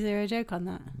there a joke on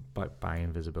that? By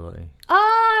invisibility.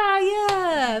 Oh,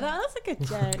 yeah. That's a good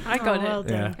joke. I got it. Well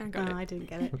done. Yeah. I got it. I didn't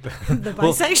get it. The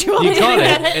bisexual. You got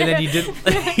it, and then you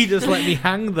didn't. You just let me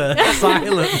hang there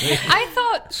silently. I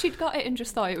thought she'd got it and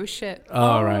just thought it was shit.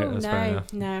 Oh, right. That's fair no,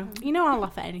 enough. no. You know I'll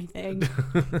laugh at anything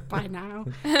by now.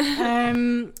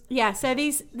 Yeah, so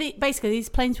basically these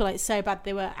planes were like so bad.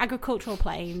 They were agricultural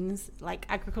planes, like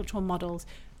agricultural models.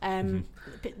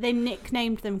 They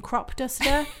nicknamed them crop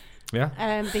duster.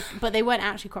 Yeah. But they weren't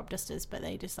actually crop dusters, but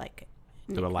they just like...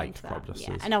 They were like that. crop dusters.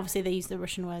 Yeah. And obviously they use the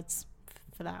Russian words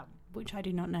for that, which I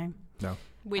do not know. No.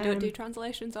 We don't do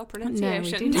translations or No,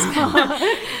 pronunciations. we do not.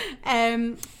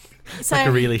 So, like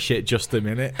a really shit just a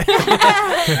minute.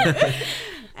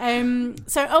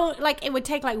 it would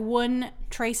take like one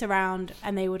trace around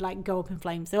and they would like go up in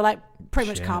flames. They were like pretty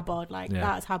much cardboard.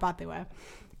 That's how bad they were.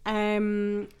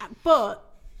 And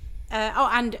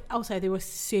also they were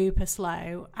super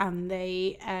slow, and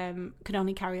they could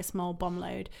only carry a small bomb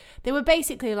load. They were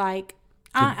basically like,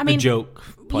 the joke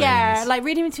planes. Yeah, like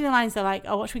reading between the lines, they're like,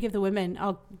 oh, what should we give the women?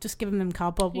 I'll just give them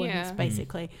cardboard ones,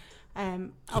 basically.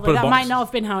 Although that might not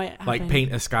have been how it happened. Like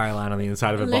paint a skyline on the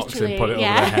inside of a box and put it over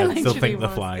yeah, their head. Still think the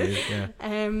flyers. Yeah.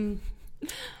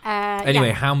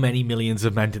 Anyway, how many millions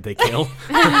of men did they kill?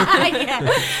 Yeah.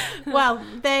 Well,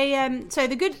 they so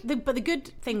the good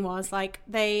thing was like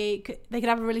they could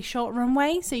have a really short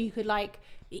runway, so you could like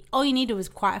all you needed was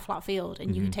quite a flat field,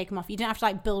 and you could take them off. You didn't have to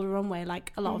like build a runway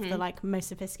like a lot of the like most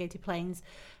sophisticated planes.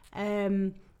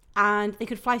 And they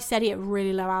could fly steady at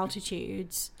really low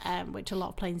altitudes, which a lot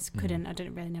of planes couldn't. I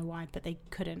don't really know why, but they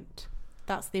couldn't.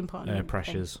 That's the important air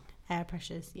pressures. Thing. Air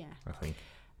pressures, yeah. I think.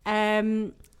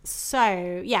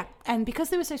 So yeah, and because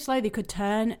they were so slow, they could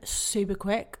turn super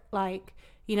quick. Like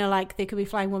like they could be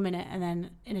flying 1 minute and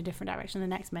then in a different direction the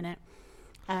next minute.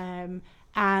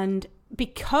 And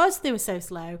because they were so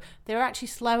slow, they were actually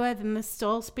slower than the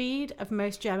stall speed of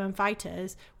most German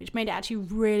fighters, which made it actually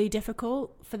really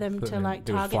difficult for them to like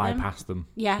they target would fly them. past them.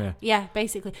 Yeah,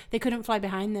 basically they couldn't fly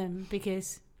behind them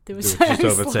because they were so just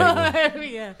overtake slow. them.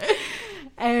 Yeah.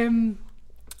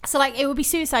 So like it would be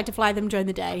suicide to fly them during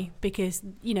the day because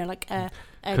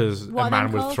because a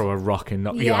man would throw a rock and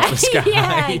knock you out of the sky.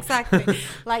 Yeah, exactly.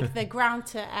 Like the ground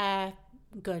to air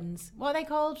guns. What are they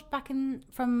called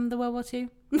from the World War II?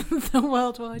 The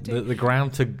World War II. The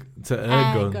ground to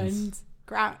air guns.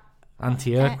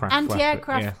 Anti-aircraft.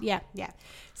 Anti-aircraft. Yeah.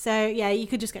 So yeah, you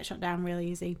could just get shot down really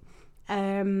easy.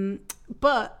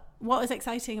 But what was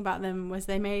exciting about them was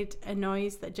they made a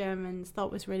noise that Germans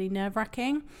thought was really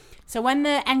nerve-wracking. So when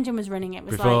the engine was running, it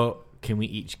was can we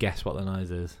each guess what the noise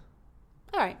is?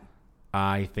 All right.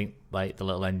 I think like the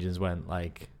little engines went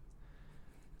like,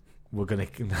 we're gonna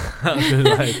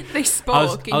like, they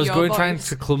spoke. I was trying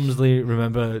to clumsily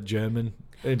remember German.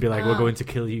 It'd be like, we're going to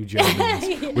kill you,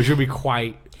 Germans, which would be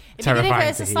quite terrifying.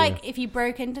 It's just like if you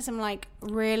broke into some like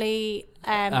really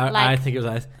I think it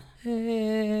was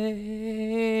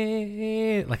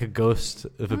like a ghost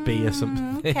of a bee or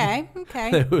something. Okay.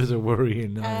 It was a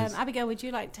worrying noise. Abigail, would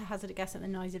you like to hazard a guess at the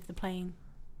noise of the plane?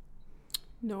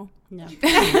 No. Maybe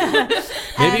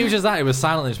it was just that. It was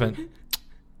silent and it just went...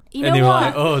 You and know they were what?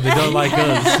 like, oh, they don't like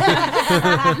us.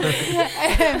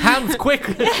 Hands, quick.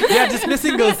 Yeah,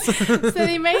 dismissing us. So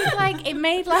they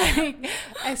made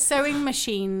a sewing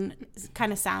machine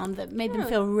kind of sound that made them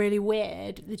feel really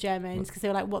weird, the Germans, because they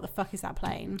were like, what the fuck is that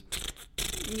plane?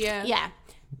 Yeah.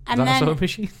 And is that then, a sewing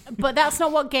machine? But that's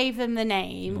not what gave them the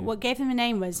name. What gave them the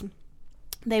name was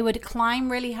they would climb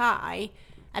really high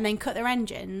and then cut their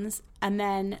engines and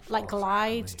then like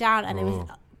glide down, and it was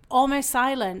almost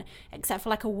silent except for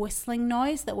like a whistling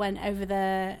noise that went over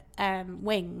the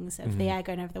wings of the air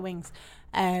going over the wings,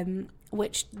 and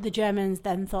which the Germans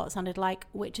then thought sounded like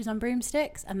witches on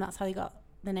broomsticks, and that's how they got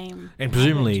the name. And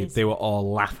presumably witches. they were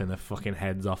all laughing their fucking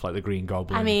heads off like the Green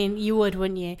Goblin. I mean, you would,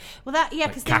 wouldn't you? Well, that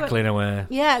because like cackling away.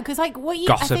 Yeah, because like what you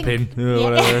gossiping,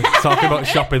 whatever, talking about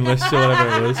shopping lists or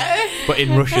whatever it was, but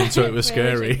in Russian, so it was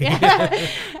scary.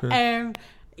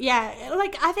 Yeah,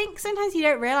 like I think sometimes you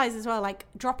don't realize as well, like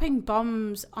dropping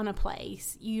bombs on a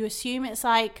place, you assume it's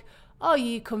like, oh,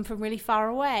 you come from really far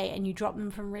away and you drop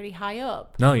them from really high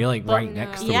up. No, you're like right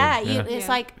next to them. Yeah, it's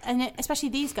like, and especially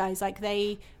these guys, like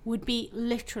they would be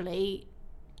literally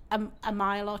a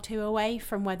mile or two away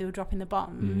from where they were dropping the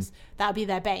bombs. That would be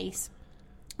their base,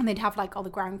 and they'd have like all the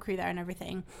ground crew there and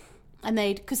everything, and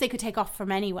because they could take off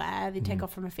from anywhere, they'd take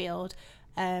off from a field,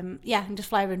 and just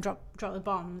fly over and drop the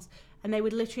bombs, and they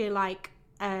would literally like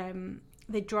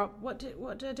they drop what do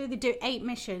they do? They do 8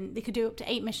 missions. They could do up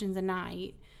to 8 missions a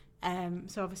night.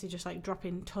 So obviously just like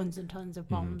dropping tons and tons of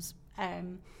bombs. They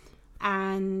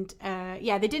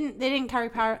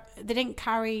didn't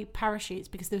carry parachutes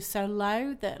because they were so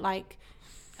low that like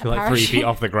like 3 feet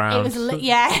off the ground.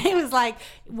 It was like,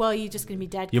 well, you're just gonna be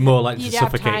dead. You're more likely to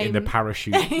suffocate in the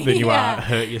parachute than you are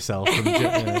hurt yourself.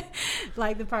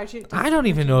 Like the parachute. I don't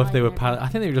even know if they were. I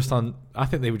think they were just on. I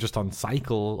think they were just on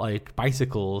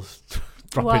bicycles,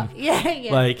 dropping.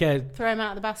 Like throw them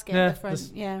out of the basket at the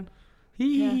front.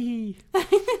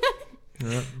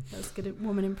 That's good at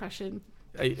woman impression.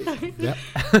 So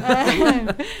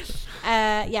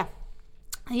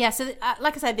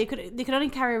like I said, they could only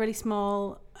carry a really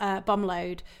small bomb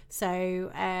load.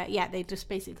 So they just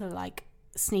basically like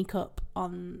sneak up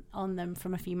on them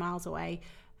from a few miles away.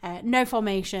 No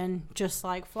formation, just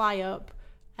like fly up,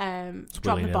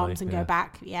 drop the bombs and go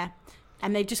back.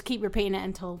 And they just keep repeating it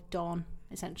until dawn,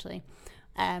 essentially.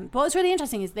 But what's really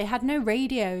interesting is they had no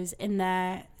radios in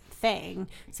their thing,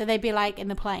 so they'd be like in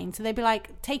the plane, so they'd be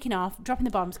like taking off, dropping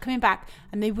the bombs, coming back,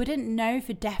 and they wouldn't know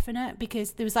for definite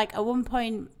because there was like at one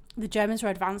point the Germans were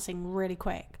advancing really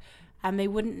quick, and they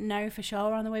wouldn't know for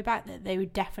sure on the way back that they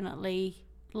would definitely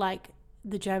like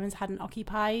the Germans hadn't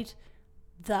occupied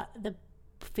the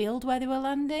field where they were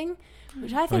landing,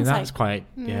 which I think that's quite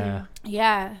Yeah.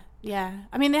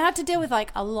 I mean, they had to deal with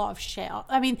like a lot of shit.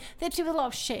 I mean, they had to deal with a lot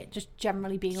of shit just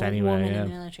generally being like woman in the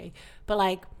military. But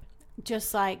like,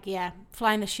 just like,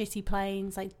 flying the shitty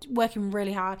planes, like working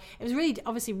really hard. It was really,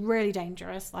 obviously really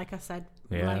dangerous, like I said,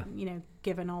 like,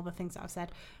 given all the things that I've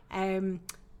said.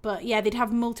 But they'd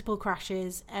have multiple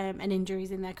crashes and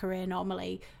injuries in their career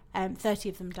normally. 30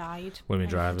 of them died. Women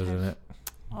drivers, isn't it?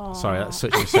 Oh. Sorry, that's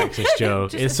such a sexist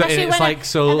joke. It's like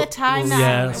so, at the time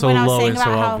so low and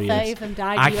so obvious.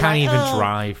 Died, I can't even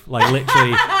drive. Like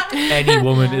literally, any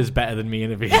woman is better than me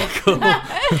in a vehicle.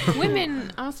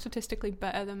 Women are statistically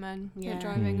better than men at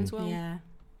driving as well. Yeah,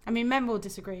 I mean, men will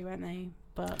disagree, won't they?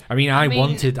 But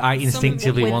I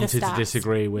instinctively wanted to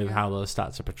disagree with how those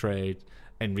stats are portrayed,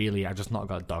 and really, I just not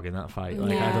got a dog in that fight.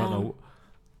 Like I don't know.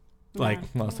 Like,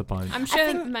 what's the point? I'm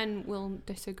sure men will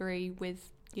disagree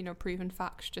with proven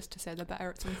facts just to say they're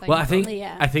better at something. Well, I think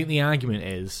the argument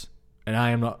is, and I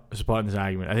am not supporting this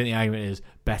argument, I think the argument is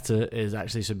better is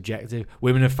actually subjective.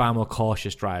 Women are far more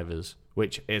cautious drivers,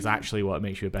 which is actually what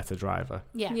makes you a better driver.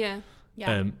 Yeah.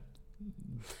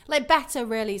 Like better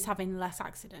really is having less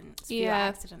accidents. Fewer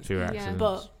accidents.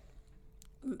 But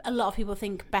a lot of people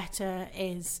think better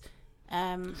is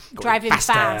driving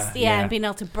faster, fast, and being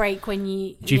able to brake when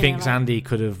you. Do you think Zandy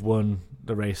could have won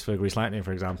the race for Grease Lightning,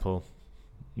 for example?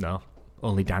 No,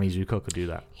 only Danny Zuko could do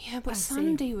that. Yeah, but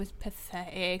Sandy was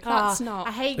pathetic. That's not.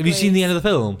 I hate. Have you seen the end of the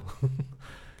film?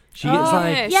 She gets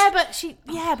like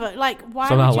but like why?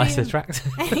 Somehow less attractive.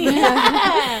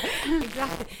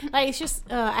 Exactly. Like it's just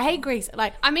I hate Grease.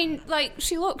 Like I mean, like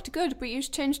she looked good, but you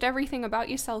just changed everything about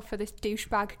yourself for this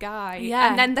douchebag guy. Yeah.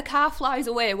 And then the car flies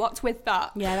away. What's with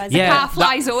that? Yeah, the car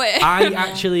flies away. I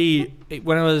actually,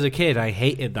 when I was a kid, I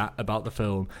hated that about the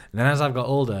film. And then as I've got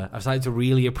older, I've started to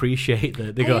really appreciate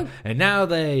that they go, and now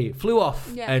they flew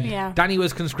off, and Danny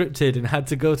was conscripted and had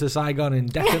to go to Saigon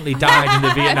and definitely died in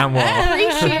the Vietnam War. I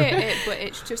appreciate it, but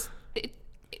it's just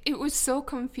it was so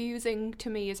confusing to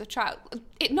me as a child.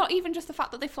 It not even just the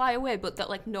fact that they fly away, but that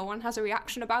like no one has a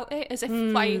reaction about it, as if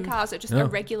flying cars are just a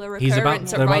regular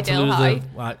occurrence at Rydell High.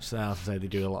 Actually, I have to say they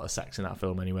do a lot of sex in that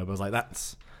film anyway. But I was like,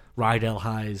 that's Rydell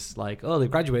High's like, oh, they're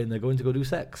graduating, they're going to go do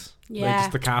sex. Yeah, like,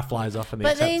 just the car flies off and they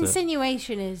but accept the it.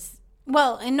 insinuation is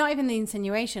Well, and not even the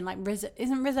insinuation. Like Rizzo,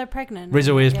 isn't Rizzo pregnant?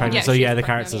 Rizzo is pregnant, Yeah, so she's the pregnant,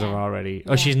 characters yeah. are already.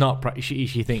 Oh, Yeah. she's not. She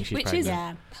thinks she's Which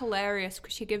pregnant. is hilarious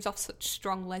because she gives off such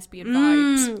strong lesbian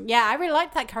vibes. Yeah, I really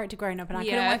liked that character growing up, and I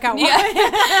couldn't Yeah. work out why.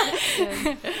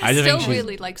 I Still think she's-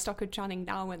 really like Stockard Channing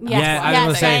now and Yeah. Yeah, I was Yeah,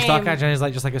 gonna say same. Stockard Channing is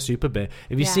like just like a super bit.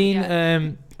 Have you Yeah. seen?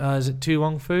 Is it Tu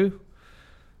Wong Fu?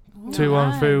 Tu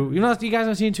Wong Fu. You guys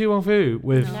haven't seen Tu Wong Fu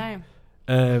with? No.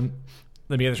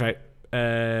 Let me get this right.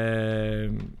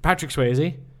 Patrick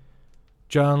Swayze,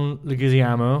 John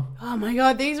Leguizamo, Oh my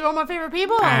god, these are all my favorite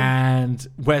people. and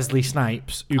Wesley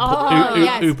Snipes, who,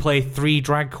 yes. who play 3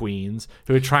 drag queens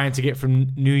who are trying to get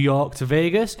from New York to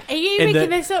Vegas. Are you In making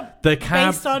this up the car,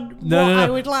 based on what I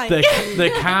would like?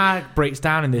 The car breaks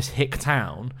down in this hick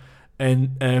town,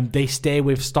 and they stay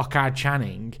with Stockard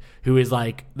Channing, who is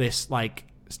like this like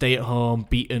stay-at-home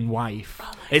beaten wife.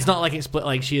 It's not like it's split,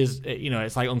 like she is,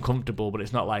 it's like uncomfortable, but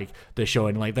it's not like they're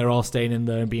showing like they're all staying in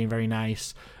there and being very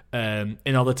nice. In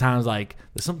other towns, like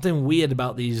there's something weird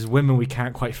about these women. We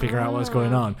can't quite figure out what's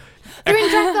going on. They're in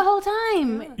drag the whole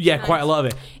time. Yeah, quite a lot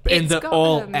of it, and It's they're got,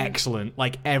 all excellent.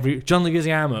 Like John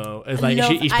Leguizamo is like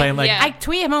he's playing like I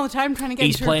tweet him all the time trying to get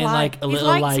he's him to playing reply. like a He's little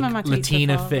liked like some of my tweets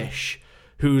Latina before. fish,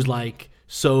 who's like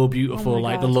so beautiful. Oh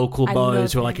my Like the God. local I boys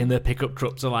love who are like him. in their pickup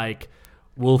trucks are like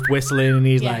wolf whistling, and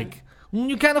he's Yeah. like,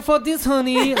 "You can't afford this,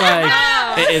 honey."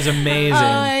 Like it is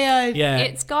amazing. Yeah.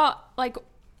 It's got like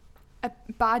a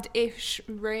bad-ish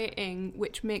rating,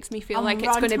 which makes me feel like it's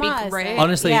Rotten going to be Tomatoes, great. though.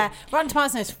 Honestly, yeah, Rotten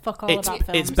Tomatoes knows fuck all about films.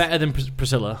 it's better than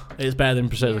Priscilla. It's better than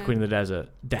Priscilla, Yeah. Queen of the Desert.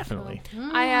 Definitely.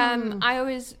 I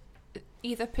always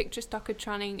either picture Stockard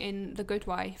Channing in The Good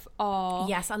Wife or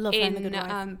Yes, I love her in The Good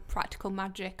Wife. Practical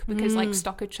Magic, because like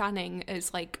Stockard Channing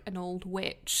is like an old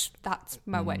witch. That's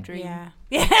my wet dream. Yeah.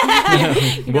 You know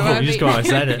Whoa, what I you just mean? got and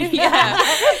said it.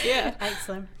 yeah.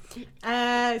 Excellent.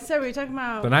 So we were talking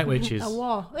about The Night Witches. a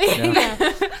war.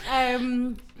 Yeah.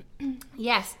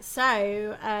 Yes.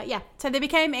 So So they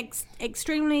became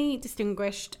extremely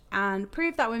distinguished and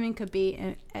proved that women could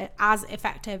be as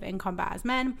effective in combat as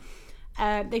men.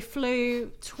 They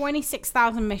flew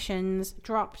 26,000 missions,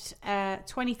 dropped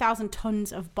 20,000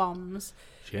 tons of bombs,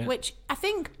 Shit. which I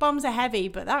think bombs are heavy,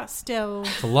 but that's still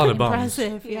a lot of bombs.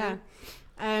 impressive. Yeah.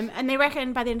 And they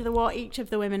reckon by the end of the war, each of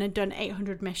the women had done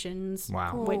 800 missions.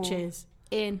 Wow. Which is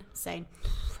insane.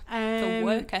 The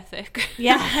work ethic.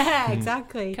 Yeah,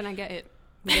 exactly. Can I get it?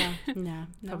 Yeah, no,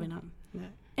 probably not. No.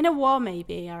 In a war,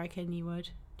 maybe, I reckon you would.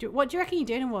 What do you reckon you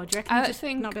do in a war? Do you reckon I you just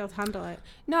think- not be able to handle it?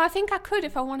 No, I think I could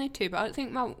if I wanted to, but I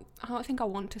don't think I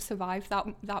want to survive that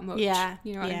much. Yeah,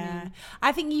 You know what I mean?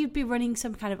 I think you'd be running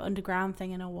some kind of underground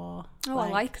thing in a war. Oh, I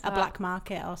like a that. black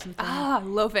market or something. Ah, I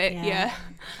love it. Yeah.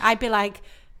 I'd be like,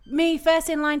 me first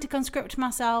in line to conscript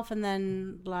myself, and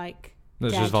then like.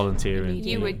 That's dead just volunteering.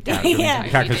 immediately. You would Yeah. die. Yeah. You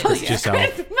can't conscript yourself.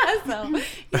 myself. You know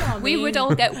what I We would mean?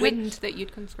 all get wind that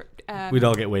you'd conscript. We'd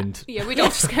all get wind. Yeah, we'd all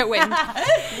just get wind.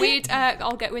 We'd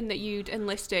all get wind that you'd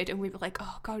enlisted, and we'd be like,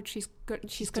 "Oh God, she's done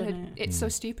gonna. it. It's so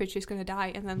Mm. stupid. She's gonna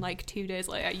die." And then like 2 days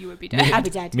later, you would be dead. I'd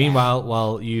be dead. Meanwhile,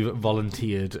 while you've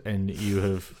volunteered and you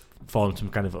have formed some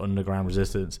kind of underground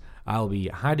resistance, I'll be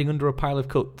hiding under a pile of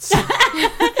cuts.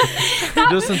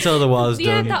 Just until the war's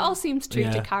Yeah, done. that all seems true to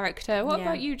Yeah. character. What Yeah.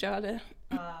 about you, Jada?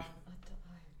 I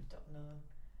don't know.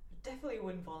 Definitely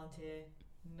wouldn't volunteer.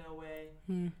 No way.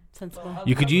 Sensible. But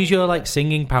You could use your like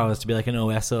singing powers to be like an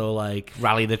OSO, like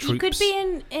rally the troops. You could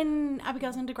be in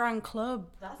Abigail's Underground Club.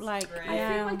 That's like, great. I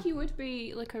yeah. feel like you would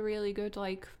be like a really good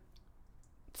like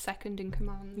second in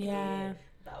command. Yeah.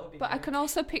 That would be But I great. can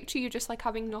also picture you just like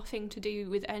having nothing to do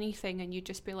with anything, and you'd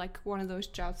just be like one of those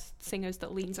jazz singers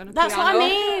that leans on a That's piano what I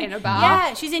mean. in a bar.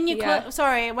 Yeah, she's in your Yeah. club.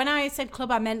 Sorry, when I said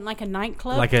club, I meant like a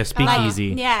nightclub. like a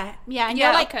speakeasy. Yeah, and Yeah,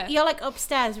 you're like okay. you're like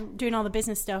upstairs doing all the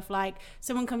business stuff. Like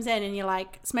someone comes in and you're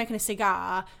like smoking a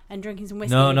cigar and drinking some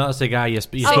whiskey. No, not a cigar. You're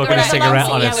smoking a Cigarette. cigarette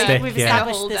on a yeah, stick. We've Yeah.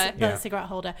 established Holder. the Yeah. cigarette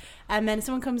holder, and then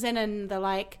someone comes in and they're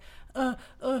like, the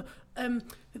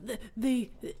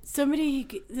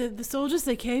soldiers,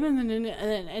 they came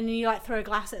and you like throw a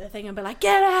glass at the thing and be like,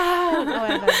 get out, or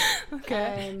whatever.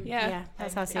 Okay. Yeah.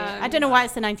 That's how I see it. I don't know why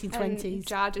it's the 1920s. And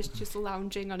Jad is just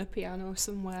lounging on a piano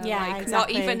somewhere. Yeah, like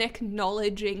exactly. not even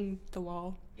acknowledging the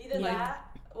wall. Either Yeah.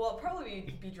 that, well,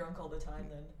 probably be drunk all the time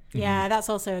then. Yeah, that's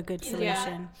also a good Either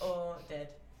solution. that or dead.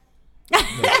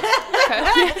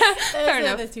 Fair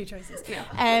enough. There's two choices. Yeah.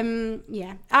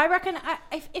 I reckon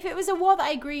if it was a war that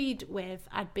I agreed with,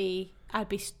 I'd be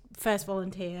first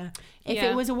volunteer. If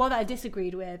Yeah. it was a war that I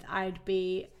disagreed with, I'd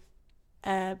be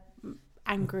angry. A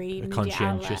immediate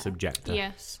conscientious outlet. objector.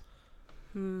 Yes.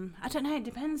 I don't know. It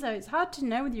depends though. It's hard to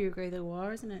know whether you agree with the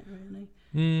war, isn't it? Really.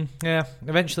 Yeah.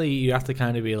 Eventually, you have to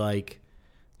kind of be like,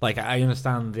 Like, I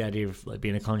understand the idea of like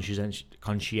being a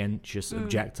conscientious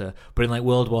objector, but in like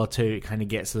World War II, it kind of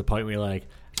gets to the point where you're like,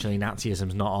 actually,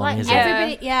 Nazism's not on, Like is it?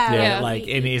 everybody, yeah. Like,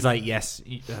 and it's like, yes,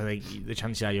 I think the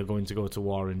chances are you're going to go to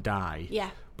war and die. Yeah.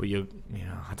 But I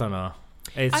don't know.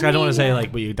 I don't want to say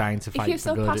like, but you're dying to fight. If you're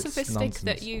so for good, pacifistic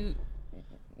that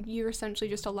you're essentially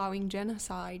just allowing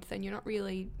genocide, then you're not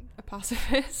really a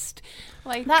pacifist.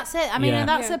 Like, that's it. I mean, and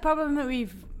that's Yeah. the problem that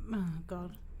we've. Oh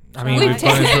God. I mean, We've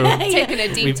taken a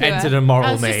detour. We've entered a moral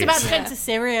I was just maze. about to get to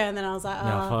Syria, and then I was like,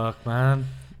 No, oh, fuck, man.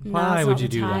 Why now's would not you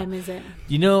the do time, that? is it?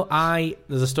 You know,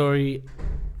 there's a story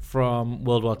from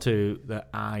World War II that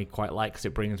I quite like because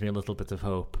it brings me a little bit of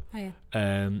hope. Oh,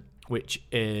 yeah. Which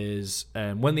is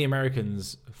when the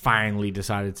Americans finally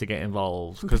decided to get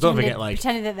involved. Because don't forget, like,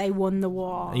 pretending that they won the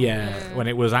war. yeah, when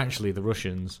it was actually the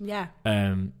Russians. Yeah.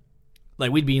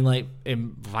 Like, we'd been like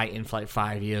fighting for like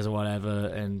 5 years or whatever,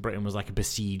 and Britain was like a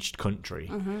besieged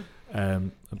country, a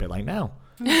bit like now.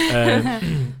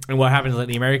 And what happened is like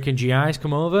the American GIs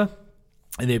come over,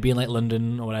 and they'd be in like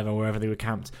London or whatever, wherever they were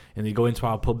camped, and they'd go into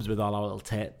our pubs with all our little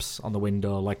tips on the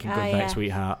window, like in Good Night,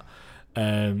 Sweetheart.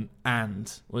 And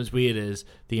what's weird is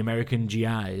the American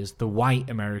GIs, the white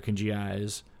American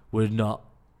GIs,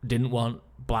 didn't want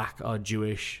black or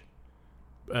Jewish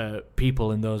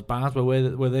people in those bars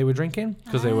where they were drinking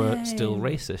because they were still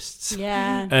racists.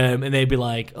 Yeah. And they'd be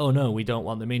like, oh no, we don't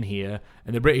want them in here.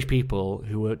 And the British people,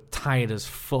 who were tired as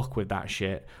fuck with that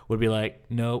shit, would be like,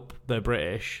 nope, they're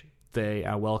British. They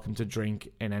are welcome to drink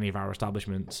in any of our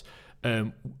establishments.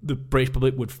 The British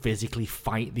public would physically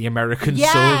fight the American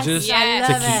soldiers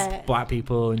to keep black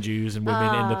people and Jews and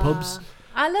women in the pubs.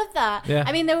 I love that. Yeah.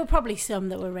 I mean, there were probably some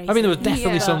that were racist. I mean, there was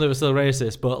definitely some that were still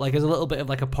racist, but like, there's a little bit of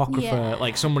like apocrypha.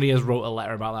 Like, somebody has wrote a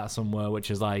letter about that somewhere,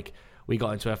 which is like, we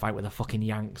got into a fight with the fucking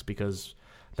Yanks because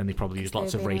then they probably used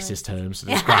lots of racist terms to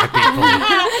describe people.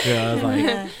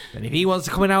 Like, and if he wants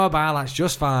to come in our bar, that's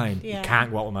just fine. You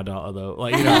can't go out with my daughter though.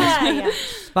 Like,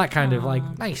 that kind of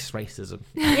like nice racism.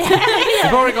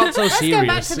 We've already got so serious. Let's go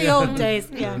back to the old days.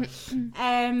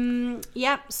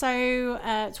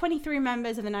 So 23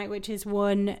 members of the Night Witches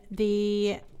won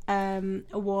the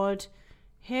award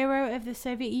Hero of the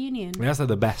Soviet Union. That's like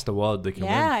the best award they can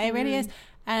win. Yeah, it really is.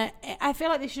 I feel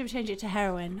like they should have changed it to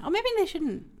heroin, or maybe they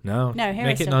shouldn't. No, Hero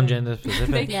make it non-gender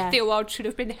specific. The award should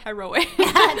have been heroin.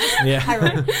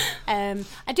 Heroin.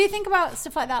 I do think about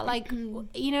stuff like that, like,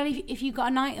 you know, if you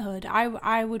got a knighthood,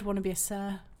 I would want to be a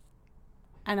sir,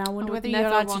 and I wonder whether you're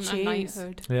allowed to choose.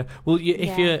 Yeah, well,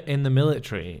 if you're in the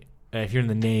military, if you're in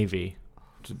the Navy,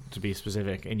 to be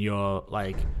specific, and you're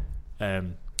like a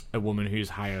woman who's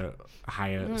higher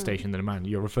station than a man,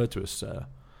 you're referred to as sir.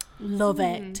 Love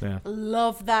it. Yeah.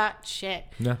 Love that shit.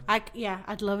 Yeah.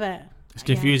 I'd love it. It's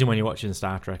confusing when you're watching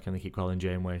Star Trek and they keep calling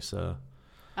Janeway sir.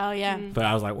 Oh, yeah. But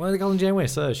I was like, why are they calling Janeway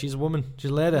sir? She's a woman. She's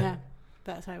a lady. Yeah,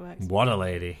 that's how it works. What a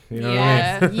lady. You know what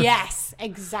I mean? Yes,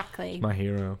 exactly. My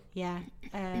hero. Yeah.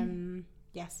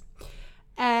 Yes.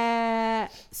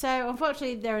 So,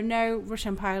 unfortunately, there are no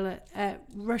Russian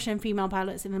female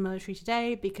pilots in the military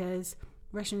today because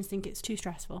Russians think it's too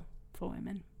stressful for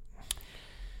women.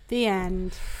 The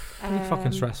end. Pretty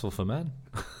fucking stressful for men.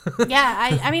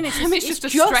 Yeah, I mean, it's just a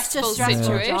stressful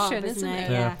situation, job, isn't it?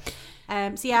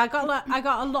 Yeah. So yeah, I got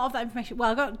a lot of that information.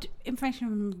 Well, I got information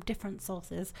from different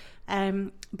sources,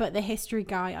 but the history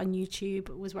guy on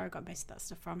YouTube was where I got most of that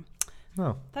stuff from.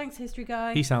 Oh, thanks, history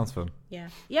guy. he sounds fun. Yeah.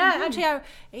 Actually,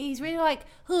 he's really like,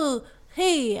 oh,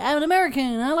 hey, I'm an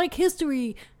American. I like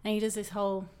history, and he does this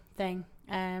whole thing.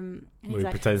 And he's He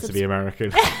like, pretends to be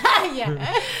American.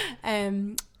 Yeah.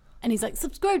 And he's like,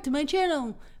 subscribe to my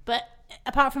channel. But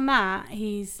apart from that,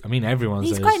 he's everyone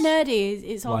he's says quite nerdy.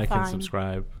 It's all like fine. and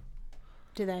subscribe.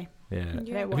 Do they? Yeah.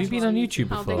 Have Have you been on YouTube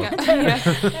before?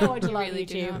 Don't watch a lot of really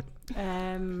do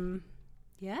YouTube.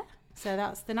 Yeah. So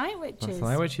that's the Night Witches. That's the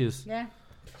Night Witches. Yeah.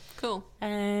 Cool. Cool.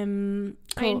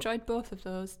 I enjoyed both of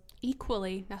those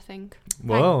equally, I think.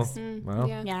 Whoa. Thanks. Well,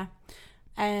 Yeah.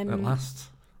 at last.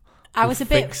 I was a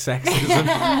bit sexism.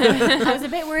 I was a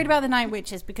bit worried about the Night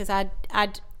Witches because I'd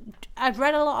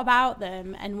read a lot about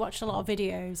them and watched a lot of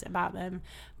videos about them,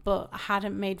 but I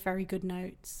hadn't made very good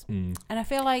notes. And I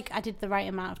feel like I did the right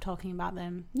amount of talking about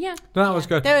them. Yeah. No, that was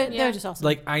good. They were just awesome.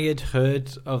 Like, I had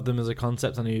heard of them as a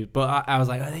concept, I knew, but I was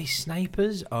like, are they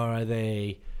snipers or are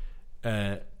they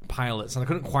pilots? And I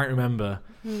couldn't quite remember.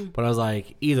 But I was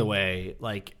like, either way,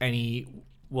 like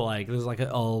there's like an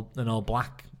all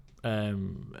black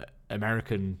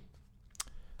American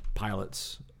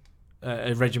pilots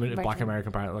a regiment of Black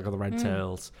American Pirates, like the Red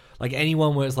Tails. Like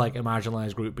anyone where it's like a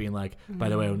marginalized group being like, by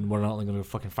the way, we're not only going to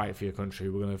fucking fight for your country,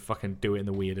 we're going to fucking do it in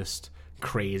the weirdest,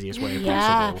 craziest way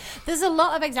possible. There's a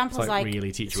lot of examples like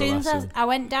really teach you a soon lesson. as I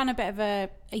went down a bit of a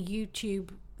YouTube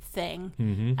thing,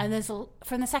 and there's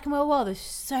from the Second World War, there's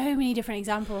so many different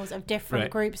examples of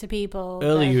different groups of people.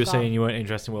 Earlier you were saying you weren't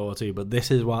interested in World War II, but this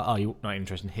is why you're not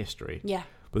interested in history. Yeah.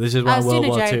 But this is why World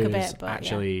War II is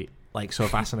actually like so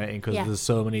fascinating, because there's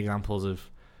so many examples of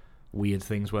weird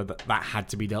things where that had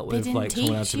to be dealt with. Like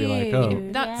someone had to be like,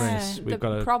 that's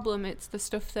the problem. It's the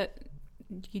stuff that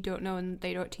you don't know and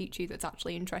they don't teach you that's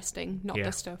actually interesting, not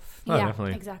the stuff.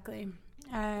 Definitely. Exactly.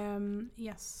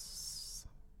 Yes.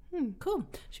 Cool.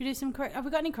 Should we do some have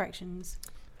we got any corrections?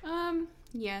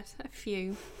 Yes, a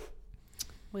few.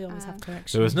 We always have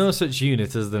corrections. There was no such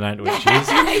unit as the Night Witches.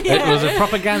 It was a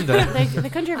propaganda. The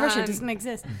country of Russia doesn't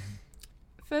exist.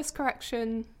 First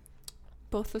correction,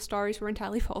 both the stories were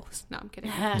entirely false. No, I'm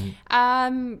kidding.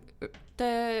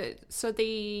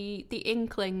 The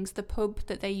Inklings, the pub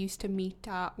that they used to meet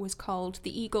at, was called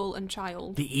the Eagle and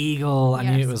Child. The Eagle. I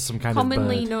knew it was some kind of bird.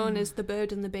 Commonly known as the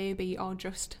Bird and the Baby, or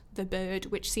just the Bird,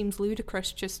 which seems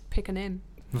ludicrous. Just pick a name.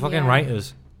 The fucking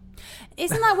writers.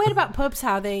 Isn't that weird about pubs?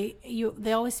 How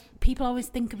people always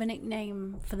think of a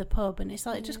nickname for the pub, and it's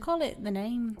like just call it the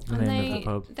name. The name of the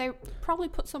pub. They probably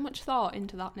put so much thought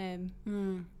into that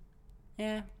name.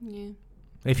 Yeah.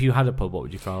 If you had a pub, what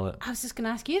would you call it? I was just going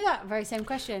to ask you that very same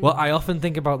question. Well, I often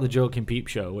think about the joke in Peep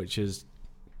Show, which is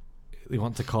they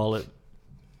want to call it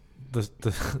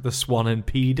the Swan and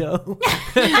Pedo.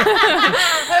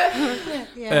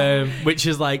 Which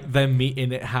is like them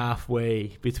meeting it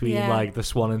halfway between like the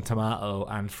Swan and Tomato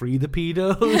and Free the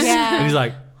Pedos. Yeah. And he's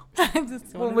like,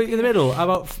 well, in the middle. How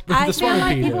about the Swan and Pedo?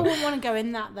 I feel like people wouldn't want to go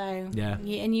in that though. Yeah.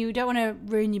 And you don't want to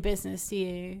ruin your business, do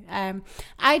you?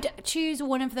 I'd choose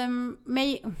one of them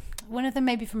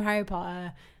maybe from Harry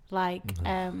Potter, like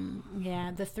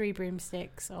the Three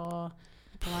Broomsticks, or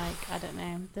like I don't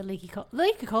know, the Leaky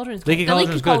Cauldron's good. Leaky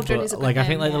Cauldron's good, but like I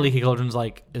think like the Leaky Cauldron's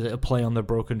like, is it a play on the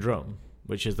Broken Drum,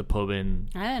 which is the pub in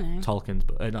Tolkien's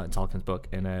book, not in Tolkien's book,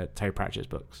 in Terry Pratchett's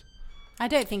books. I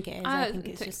don't think it is. I think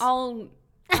it's just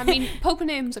I mean, pub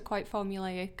names are quite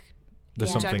formulaic.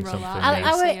 There's something.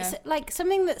 Like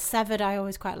something that's severed, I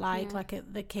always quite like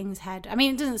the King's Head. I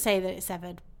mean, it doesn't say that it's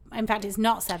severed. In fact, it's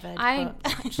not severed. Are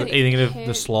you thinking of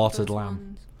the Slaughtered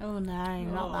Lamb? Oh no,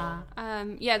 not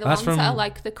that. The ones that are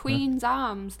like the Queen's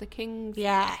arms, the King's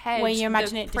head, when you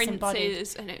imagine the it princes,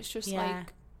 disembodied, and it's just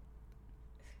like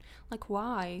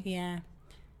why? Yeah,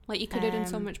 like you could have done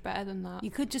so much better than that.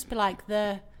 You could just be like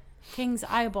the King's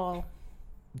eyeball.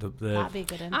 That'd be a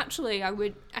good one. Actually, I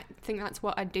think that's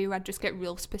what I'd do. I'd just get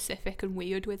real specific and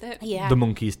weird with it. Yeah, the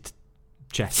monkey's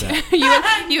chest.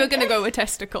 you were gonna go with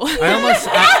testicle.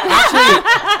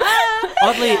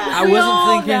 Oddly, I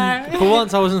wasn't thinking. For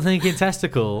once, I wasn't thinking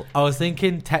testicle. I was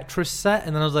thinking Tetris set,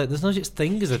 and then I was like, "There's no such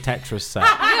thing as a Tetris set."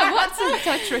 Yeah, what's a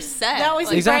Tetris set? That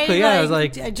was exactly. Very, I was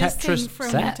like, Tetris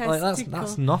set. Like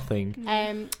that's nothing.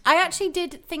 I actually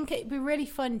did think it'd be really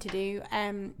fun to do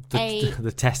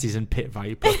the testes and pit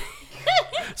viper.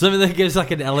 Something that gives like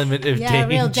an element of danger.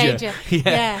 Real danger.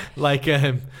 Yeah. Like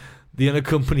the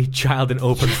unaccompanied child in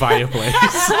open fireplace.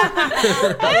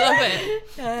 I love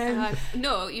it.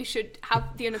 No, you should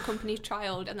have the unaccompanied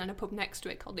child and then a pub next to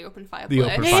it called the open fireplace.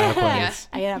 The open fireplace.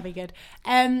 Yeah, that'd be good.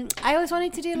 I always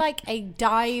wanted to do like a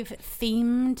dive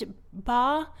themed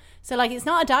bar. So like it's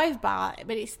not a dive bar,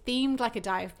 but it's themed like a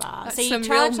dive bar. That's so you some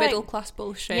charge real middle class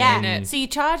bullshit. Yeah. In it. So you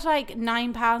charge like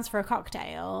 £9 for a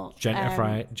cocktail.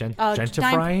 Gentrifying.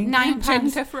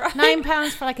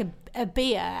 £9 for like a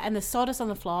beer, and the sawdust on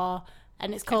the floor,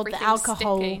 and it's called the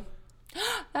alcohol. Sticky.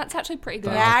 That's actually pretty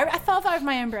good. Yeah, I thought that with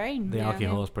my own brain. The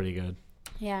alcohol is pretty good.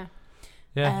 Yeah.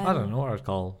 Yeah, I don't know what I'd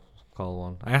call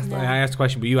one. I asked a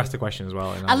question, but you asked a question as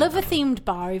well. I love a themed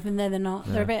bar, even though they're not.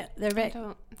 Yeah. They're a bit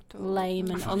lame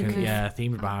and uncouth. Yeah,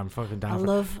 themed bar. I'm fucking down. I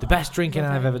love the best drinking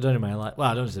I've ever done in my life. Well,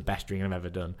 I don't know if it's the best drinking I've ever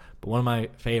done, but one of my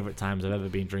favourite times I've ever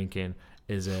been drinking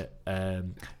is at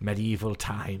Medieval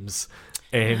Times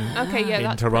in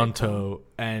Toronto, cool.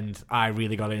 And I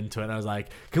really got into it. And I was like,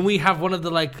 "Can we have one of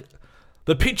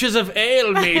the pictures of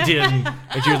ale, maiden?"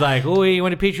 And she was like, "Oh, you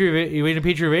want a picture of it? You want a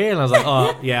picture of ale?" And I was like,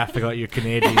 "Oh, yeah, I forgot you're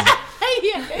Canadian."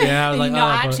 Yeah, I was like,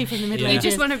 not actually from the Middle Ages. You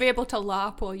just want to be able to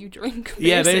LARP while you drink. Basically.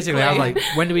 Yeah, basically. I was like,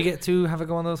 when do we get to have a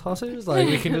go on those horses? Like,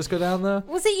 we can just go down there.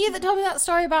 Was it you that told me that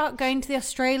story about going to the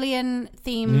Australian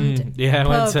themed? Yeah, I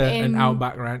went to an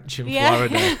Outback Ranch in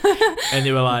Florida, and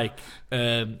they were like,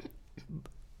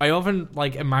 I often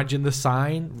imagine the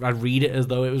sign. I'd read it as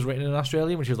though it was written in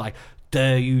Australian, which was like,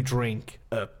 "Dare you drink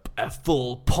a a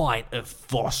full pint of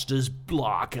Foster's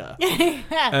lager.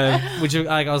 Which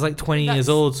I was like 20 years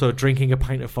old, so drinking a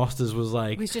pint of Foster's was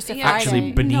like was just actually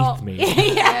Friday. beneath me.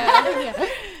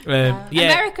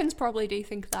 Americans probably do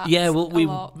think that. Yeah, well,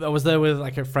 a I was there with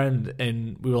like a friend,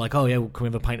 and we were like, "Oh yeah, can we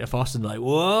have a pint of Foster?" And they're like,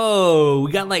 "Whoa,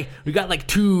 we got like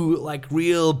 2 like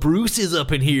real Bruces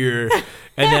up in here."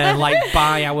 And then like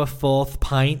by our 4th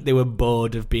pint, they were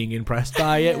bored of being impressed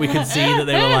by it. We could see that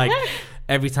they were like,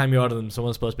 every time you order them,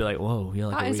 someone's supposed to be like, "Whoa, you're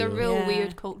like that is a real Yeah.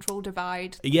 weird cultural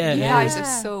divide. Yeah, you it guys is.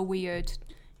 are so weird.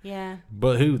 Yeah.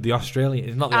 But who? The Australian?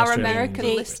 It's not the Our Australian. American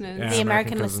The- listeners. Yeah, The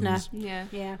American cousins. listener. Yeah.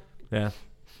 Yeah. Yeah.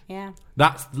 Yeah.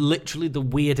 That's literally the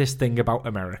weirdest thing about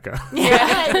America.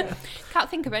 Yeah. Can't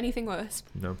think of anything worse.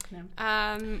 No.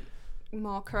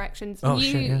 More corrections. Oh,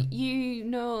 shit, yeah. You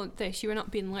know this. You were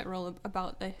not being literal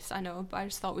about this, I know, but I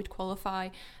just thought we'd qualify.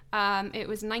 It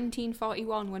was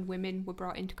 1941 when women were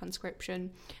brought into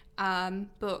conscription,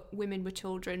 but women with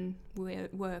children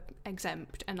were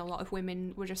exempt, and a lot of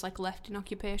women were just like left in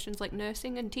occupations like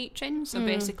nursing and teaching. So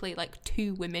basically, like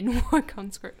 2 women were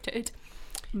conscripted.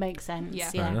 Makes sense. Yeah.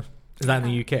 Fair Yeah. enough. Is that in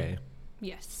the UK?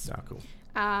 Yes. Oh, cool.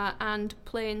 And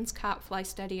planes can't fly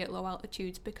steady at low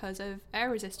altitudes because of air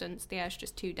resistance. The air's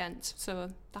just too dense. So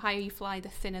the higher you fly, the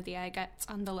thinner the air gets,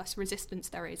 and the less resistance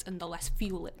there is, and the less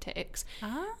fuel it takes.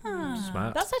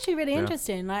 Smart. That's actually really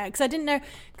interesting. Like, because I didn't know,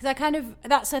 because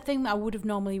that's a thing that I would have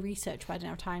normally researched, but I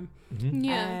didn't have time.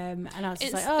 Yeah. And I was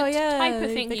just It's like, oh the yeah, type of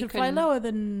thing they you could fly can- lower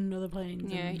than other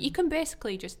planes. Yeah, and- you can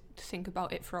basically just think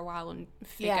about it for a while and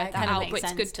figure Yeah, it that kinda out, makes but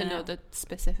it's good sense, to know doesn't the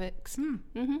specifics.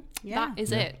 Yeah. That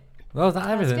is it. Oh, is that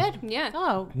That's everything? good. Yeah.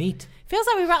 Oh, Neat. feels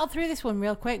like we rattled through this one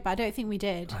real quick, but I don't think we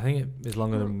did. I think it is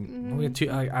longer than we had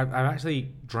 2. I've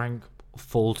actually drank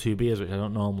full 2 beers, which I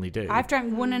don't normally do. I've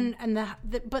drank one and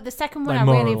but the second one Like I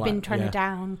more really or have been less, trying yeah. to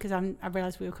down because I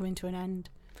realised we were coming to an end.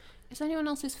 Is anyone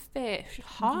else's fish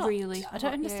Hot. really hot? I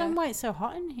don't understand Yeah. why it's so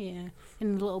hot in here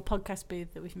in the little podcast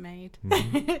booth that we've made.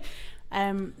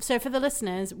 Mm-hmm. So for the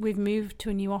listeners, we've moved to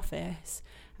a new office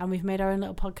and we've made our own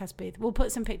little podcast booth. We'll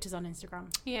put some pictures on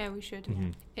Instagram. Yeah, we should.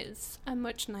 It's a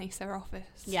much nicer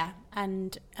office. Yeah,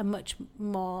 and a much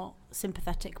more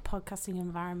sympathetic podcasting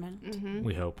environment.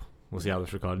 We hope. We'll see how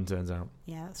this recording turns out.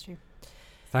 Yeah, that's true.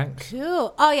 Thanks.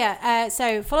 Cool. Oh yeah.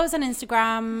 So follow us on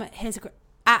Instagram.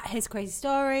 At His Crazy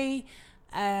Story.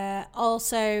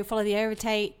 Also follow the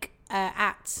Overtake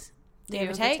at the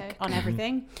Overtake on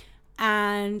everything.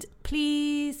 And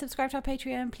please subscribe to our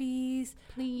Patreon, please.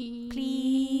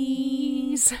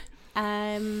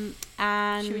 And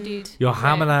Should we do? Your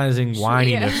harmonising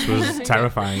whininess was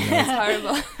terrifying. It's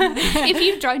horrible. If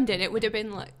you joined in, it would have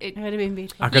been like it would have been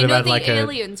beautiful. I could you have know had the like a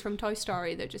aliens from Toy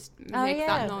Story that just make yeah.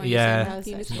 that noise. Yeah. and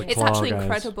The it's claw actually guys.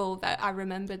 incredible that I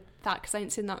remembered that because I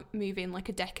hadn't seen that movie in like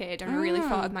a decade, and I really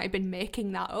thought I might have been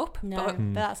making that up. No, But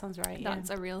but that sounds right. that's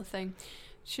a real thing.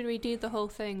 Should we do the whole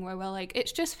thing where we're like,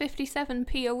 it's just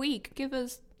 57p a week? Give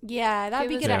us, yeah, that'd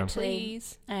be give good us it, actually.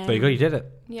 please. There you go, you did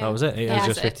it. Yeah. That was it. It Yeah. was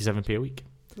just That's it. 57p a week.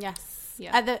 Yes.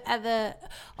 Yeah. At the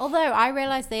although I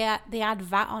realised they add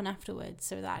VAT on afterwards,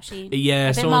 so that actually Yeah, a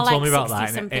bit someone more told like me about that, and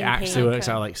it 60-something actually p. works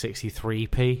out like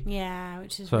 63p. Yeah,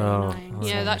 which is So, really annoying. I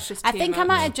Yeah, that's just. I too think I much.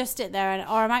 might adjust it there,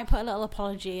 or I might put a little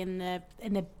apology in the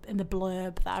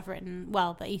blurb that I've written.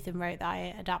 Well, that Ethan wrote that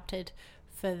I adapted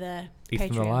for the Ethan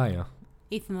Patreon. the Liar.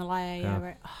 Ethan the Liar. Yeah. Yeah.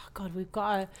 Right. Oh God, we've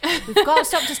got to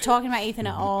stop just talking about Ethan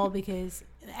at all because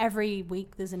every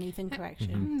week there's an Ethan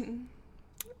correction.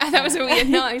 That was a weird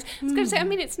noise. I was going to say, I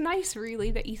mean, it's nice,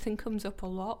 really, that Ethan comes up a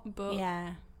lot, but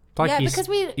Yeah. It's like yeah, his,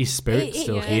 because his spirit's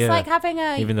still it's here. like having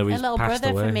a even though he's little passed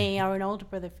brother away. for me or an older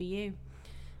brother for you,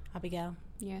 Abigail.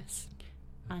 yes.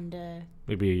 And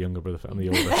Maybe a younger brother. I'm the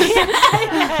older.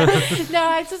 no,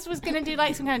 I just was gonna do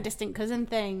like some kind of distant cousin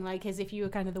thing, like as if you were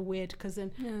kind of the weird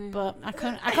cousin. But I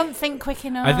couldn't think quick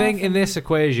enough. I think in this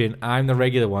equation, I'm the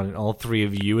regular one, and all 3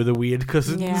 of you are the weird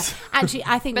cousins. Yeah. Actually,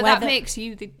 I think But we're that the, makes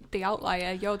you the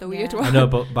outlier. You're the weird Yeah. one. I know,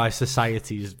 but by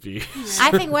society's view.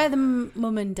 I think we're the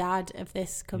mum and dad of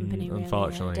this company. Really.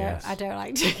 unfortunately, I yes. don't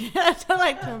like to. I don't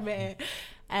like to admit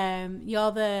it.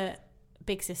 You're the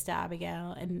big sister,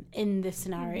 Abigail, in this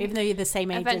scenario, even though you're the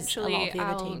same age Eventually, as a lot of the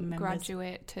other I'll team members.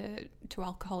 graduate to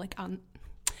alcoholic aunt.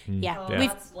 Yeah, Oh,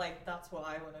 Yeah. that's what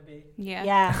I want to be. Yeah.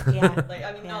 yeah. Like,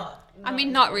 I mean, I mean,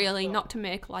 in not the really. book. Not to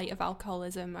make light of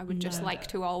alcoholism. I would just like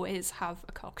to always have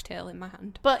a cocktail in my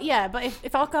hand. But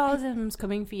if alcoholism's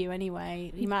coming for you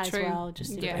anyway, you might True. as well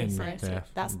just Yeah, embrace embrace it. it.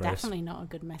 That's Embrace. definitely not a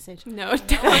good message. No.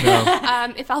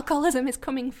 If alcoholism is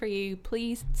coming for you,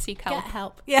 please seek help. Get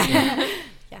help. Yeah.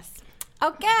 Yes.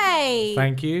 Okay.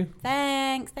 Thank you.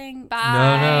 Thanks.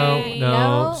 Bye.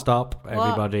 No, No. stop, What?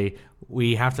 everybody.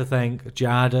 we have to thank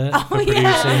Jada for producing.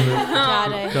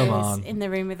 Jada, Come who's on. in the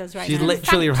room with us right She's now.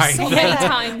 literally right so there. many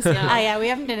times now. Oh yeah, we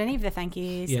haven't done any of the thank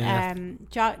yous. Yeah.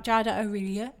 Jada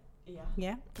Aurelia.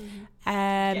 Yeah.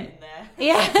 Getting there.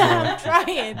 Yeah, I'm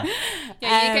trying.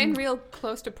 Yeah, you're getting real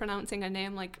close to pronouncing a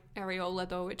name like Areola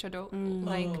though, which I don't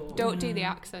like. Don't do the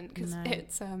accent because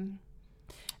it's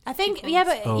I think but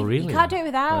really? you can't do it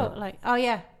without Right.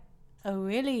 oh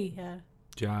really?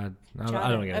 Jad. I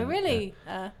don't get it. Oh really?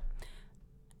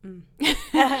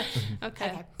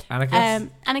 okay. Annika?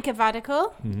 Annika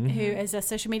Vadical, who is a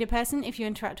social media person. If you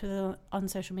interact with her on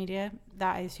social media,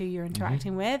 that is who you're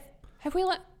interacting with. Have we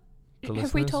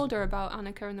listeners? told her about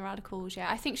Annika and the Radicals yet?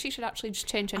 I think she should actually just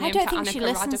change her name I don't to think Annika she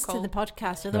listens Radical. to the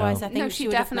podcast. Otherwise, No. I think No, she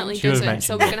would have definitely She would have doesn't.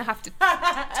 So mentioned we're it. gonna have to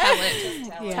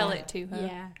tell it to her.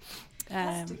 Yeah.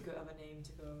 That's too good of a name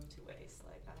to go to waste.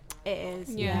 Like, It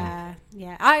is. Yeah.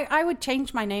 Yeah. I would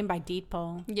change my name by deed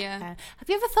poll. Yeah. Have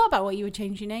you ever thought about what you would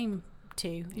change your name to?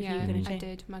 If you were Yeah, gonna I change?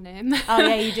 did my name. Oh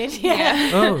yeah, you did.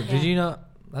 Yeah. Oh, did you not?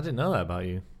 I didn't know that about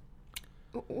you.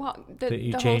 What That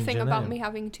you the whole changed thing your about name? me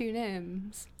having two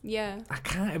names? Yeah. I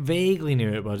kind of vaguely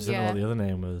knew it, but I just didn't know Yeah. what the other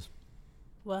name was.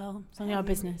 Well, it's none of your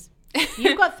business.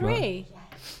 You've got 3.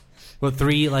 Well,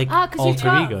 3 like Because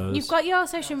alter egos. you've got your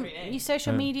social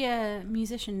Yeah. media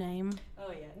musician name.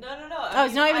 oh yeah. No. Oh,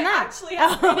 it's not even that. Actually,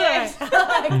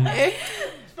 have names.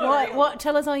 What?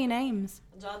 Tell us all your names.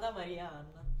 Jada Marianne.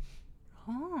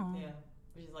 Oh. Yeah,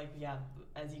 which is like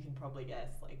as you can probably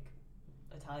guess, like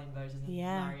Italian version of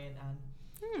Yeah. Marion Anne.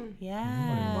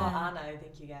 Yeah. Well, Anna, I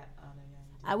think you get Anna.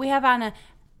 Yeah. We have Anna.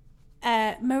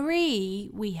 Marie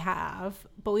we have,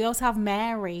 but we also have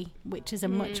Mary, which is a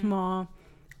much more.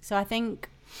 So I think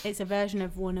it's a version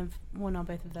of one or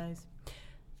both of those.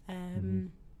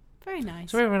 Very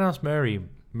nice. So everyone pronounce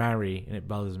Mary, and it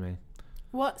bothers me.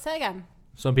 What? Say again.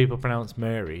 Some people pronounce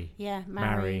Mary, Yeah,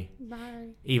 Mary. Mary.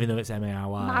 even though it's Mary.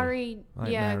 Mary. Like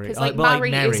Yeah, Mary. because Like- like but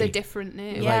like Mary is a Mary. different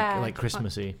name. Yeah. Like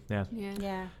Christmassy. Yeah. Yeah.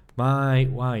 Yeah. My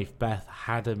wife Beth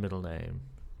had a middle name,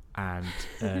 and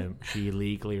she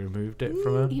legally removed it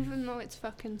from her. Even though it's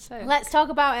fucking sick. Let's talk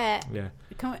about it. Yeah.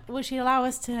 Will she allow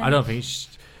us to? I don't think.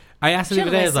 I asked her the She'll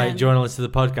other day, I was like, listen. "Do you want to listen to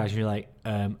the podcast?" And you're like,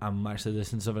 "I'm actually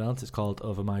listening to something else. It's called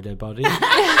Over My Dead Body."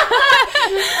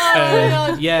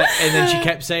 Yeah, and then she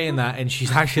kept saying that, and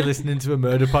she's actually listening to a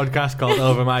murder podcast called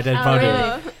Over My Dead Body.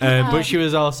 really? But she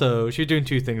was doing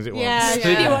 2 things at once. Yeah,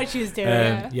 she knew what she was doing.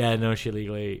 Yeah, no, she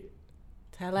legally.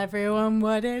 Tell everyone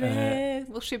what it is.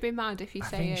 Will she be mad if you I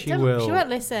say think it? she will. She won't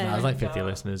listen. No, there's like 50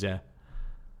 listeners, yeah.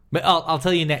 But I'll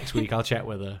tell you next week. I'll chat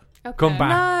with her. Okay. Come back.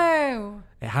 No.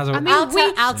 It has a. I mean,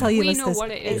 I'll tell you, we know listeners.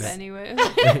 what it is Yeah. anyway.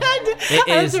 It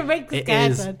I is. was a bit It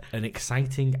scared is then. an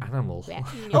exciting animal. Yeah.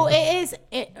 Oh, it is.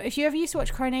 If you ever used to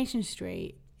watch Coronation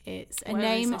Street, it's a Where is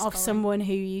name this of going? someone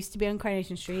who used to be on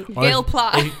Coronation Street. Or Gail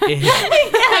Platt. if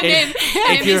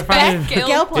Name you're is a fan Beth of- Gail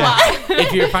Gail Platt.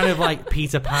 if you're a fan of like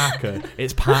Peter Parker,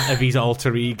 it's part of his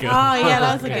alter ego. Oh yeah,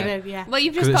 that was a Okay. good. Yeah. Well,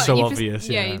 you've Because just it's got. so you've obvious.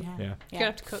 Just, Yeah, yeah. yeah. You're gonna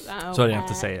have to cut that out. So I didn't have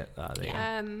to say it. There you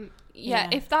go. Yeah.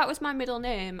 If that was my middle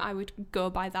name, I would go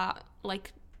by that.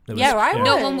 Like, It was- Yeah, right. yeah.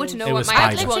 no one would know It what was my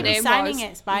Spider. actual Literally name signing was.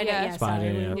 it, Spider. Yeah, Spider,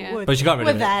 sorry, yeah. Yeah. we're- But she got rid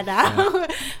we're of it. there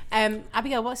now.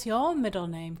 Abigail, what's your middle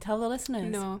name? Tell the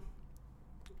listeners. No.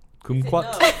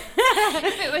 Kumquat.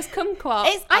 If it was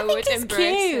Kumquat, I would think it's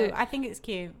embrace cute. it. I think it's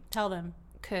cute. Tell them.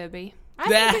 Kirby. I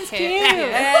think it's cute.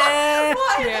 Yeah.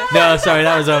 No, sorry,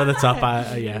 that was over the top.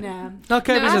 Yeah. No. No,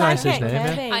 Kirby's I a like nice it, name. Yeah.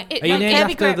 Kirby. Are you named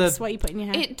Kirby after Grips, the? what you put in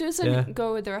your hair? It doesn't Yeah.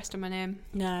 go with the rest of my name.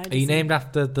 No. Are you named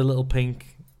after the little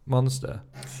pink monster?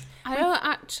 I don't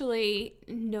actually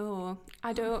know.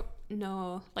 I don't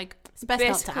know. Like, It's best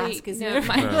not to basically, ask, isn't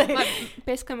no, it?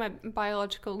 basically, my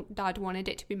biological dad wanted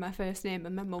it to be my first name,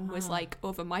 and my mum was like,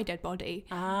 over my dead body.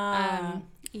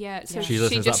 Yeah, so She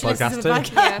listens to just that podcast listens to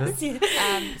too. the podcast.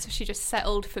 Yeah. So she just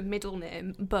settled for middle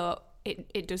name, but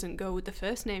it doesn't go with the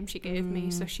first name she gave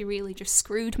me, so she really just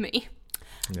screwed me.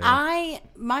 My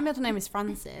middle name is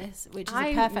Frances, which is I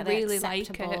a perfectly really like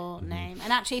acceptable name.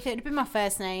 And actually, if it had been my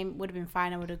first name, would have been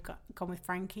fine. I would have gone with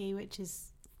Frankie, which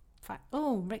is fine.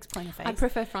 Oh, Rick's playing a face. I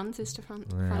prefer Francis to Frankie,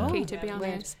 Oh, to be weird.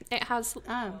 honest. It has.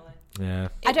 Oh, Yeah.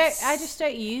 I just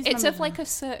don't use. It's my of middle like a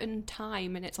certain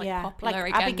time, and it's like Yeah, popular like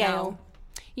again Abigail. now.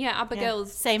 Yeah,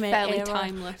 Abigail's Same fairly era.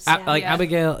 timeless. Like yeah.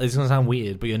 Abigail, it's gonna sound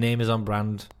weird, but your name is on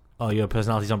brand, or your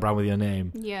personality's on brand with your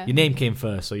name. Yeah. Your name came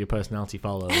first, so your personality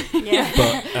followed. Yeah.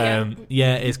 But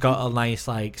it's got a nice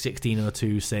like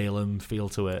 1602 Salem feel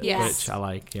to it, Yes. which I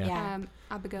like. Yeah. Yeah.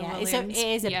 Abigail Yeah, Williams. it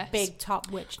is a yes. big top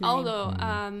witch name. Although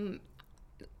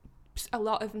a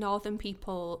lot of northern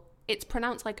people, it's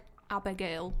pronounced like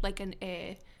Abigail, like an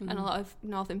A, and a lot of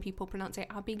northern people pronounce it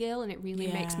Abigail, and it really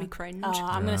makes me cringe. Oh,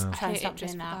 I'm going to try and hate stop it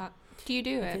just doing for that. Do you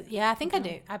do it? Yeah, I think I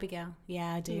do. Abigail.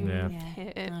 Yeah, I do. Yeah.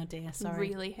 Hate it. Oh dear, sorry.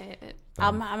 Really hate it.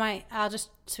 I'll just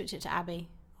switch it to Abby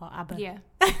or Abba. Yeah.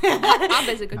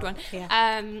 Abba's a good one.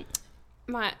 Yeah.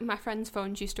 My friend's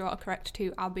phones used to autocorrect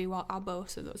to Abby or Abbo,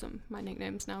 so those are my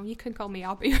nicknames now. You can call me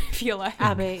Abby if you like.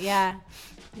 Abby, yeah.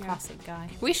 Classic guy.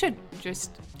 We should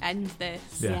just end this.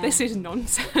 Yeah. This is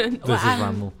nonsense. This is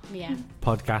Ramble. Yeah.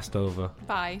 Podcast over.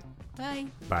 Bye. Bye.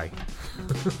 Bye.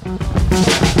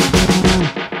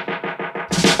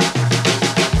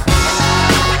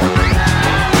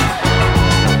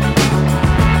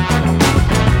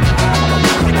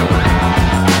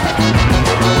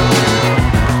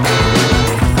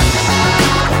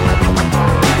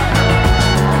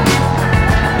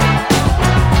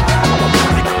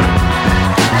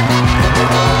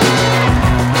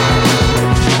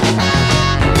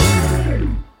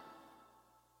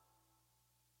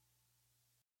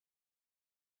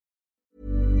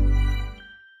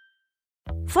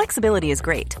 Flexibility is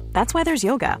great. That's why there's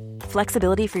yoga.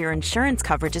 Flexibility for your insurance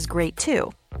coverage is great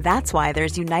too. That's why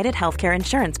there's United Healthcare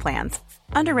Insurance Plans.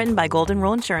 Underwritten by Golden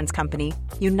Rule Insurance Company,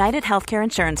 United Healthcare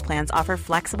Insurance Plans offer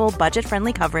flexible,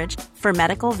 budget-friendly coverage for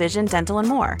medical, vision, dental, and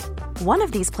more. One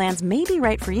of these plans may be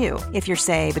right for you if you're,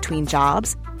 say, between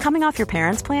jobs, coming off your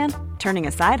parents' plan, turning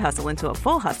a side hustle into a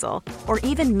full hustle, or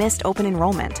even missed open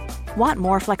enrollment. Want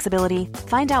more flexibility?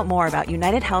 Find out more about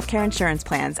United Healthcare Insurance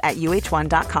Plans at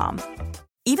uh1.com.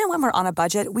 Even when we're on a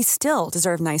budget, we still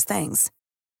deserve nice things.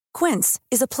 Quince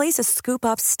is a place to scoop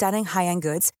up stunning high-end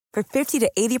goods for 50 to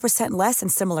 80% less than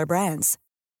similar brands.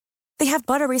 They have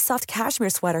buttery soft cashmere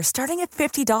sweaters starting at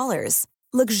 $50,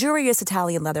 luxurious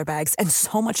Italian leather bags, and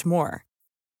so much more.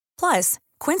 Plus,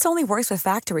 Quince only works with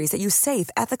factories that use safe,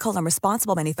 ethical, and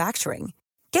responsible manufacturing.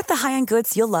 Get the high-end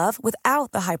goods you'll love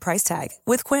without the high price tag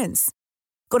with Quince.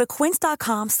 Go to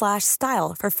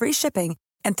quince.com/style for free shipping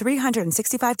and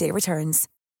 365-day returns.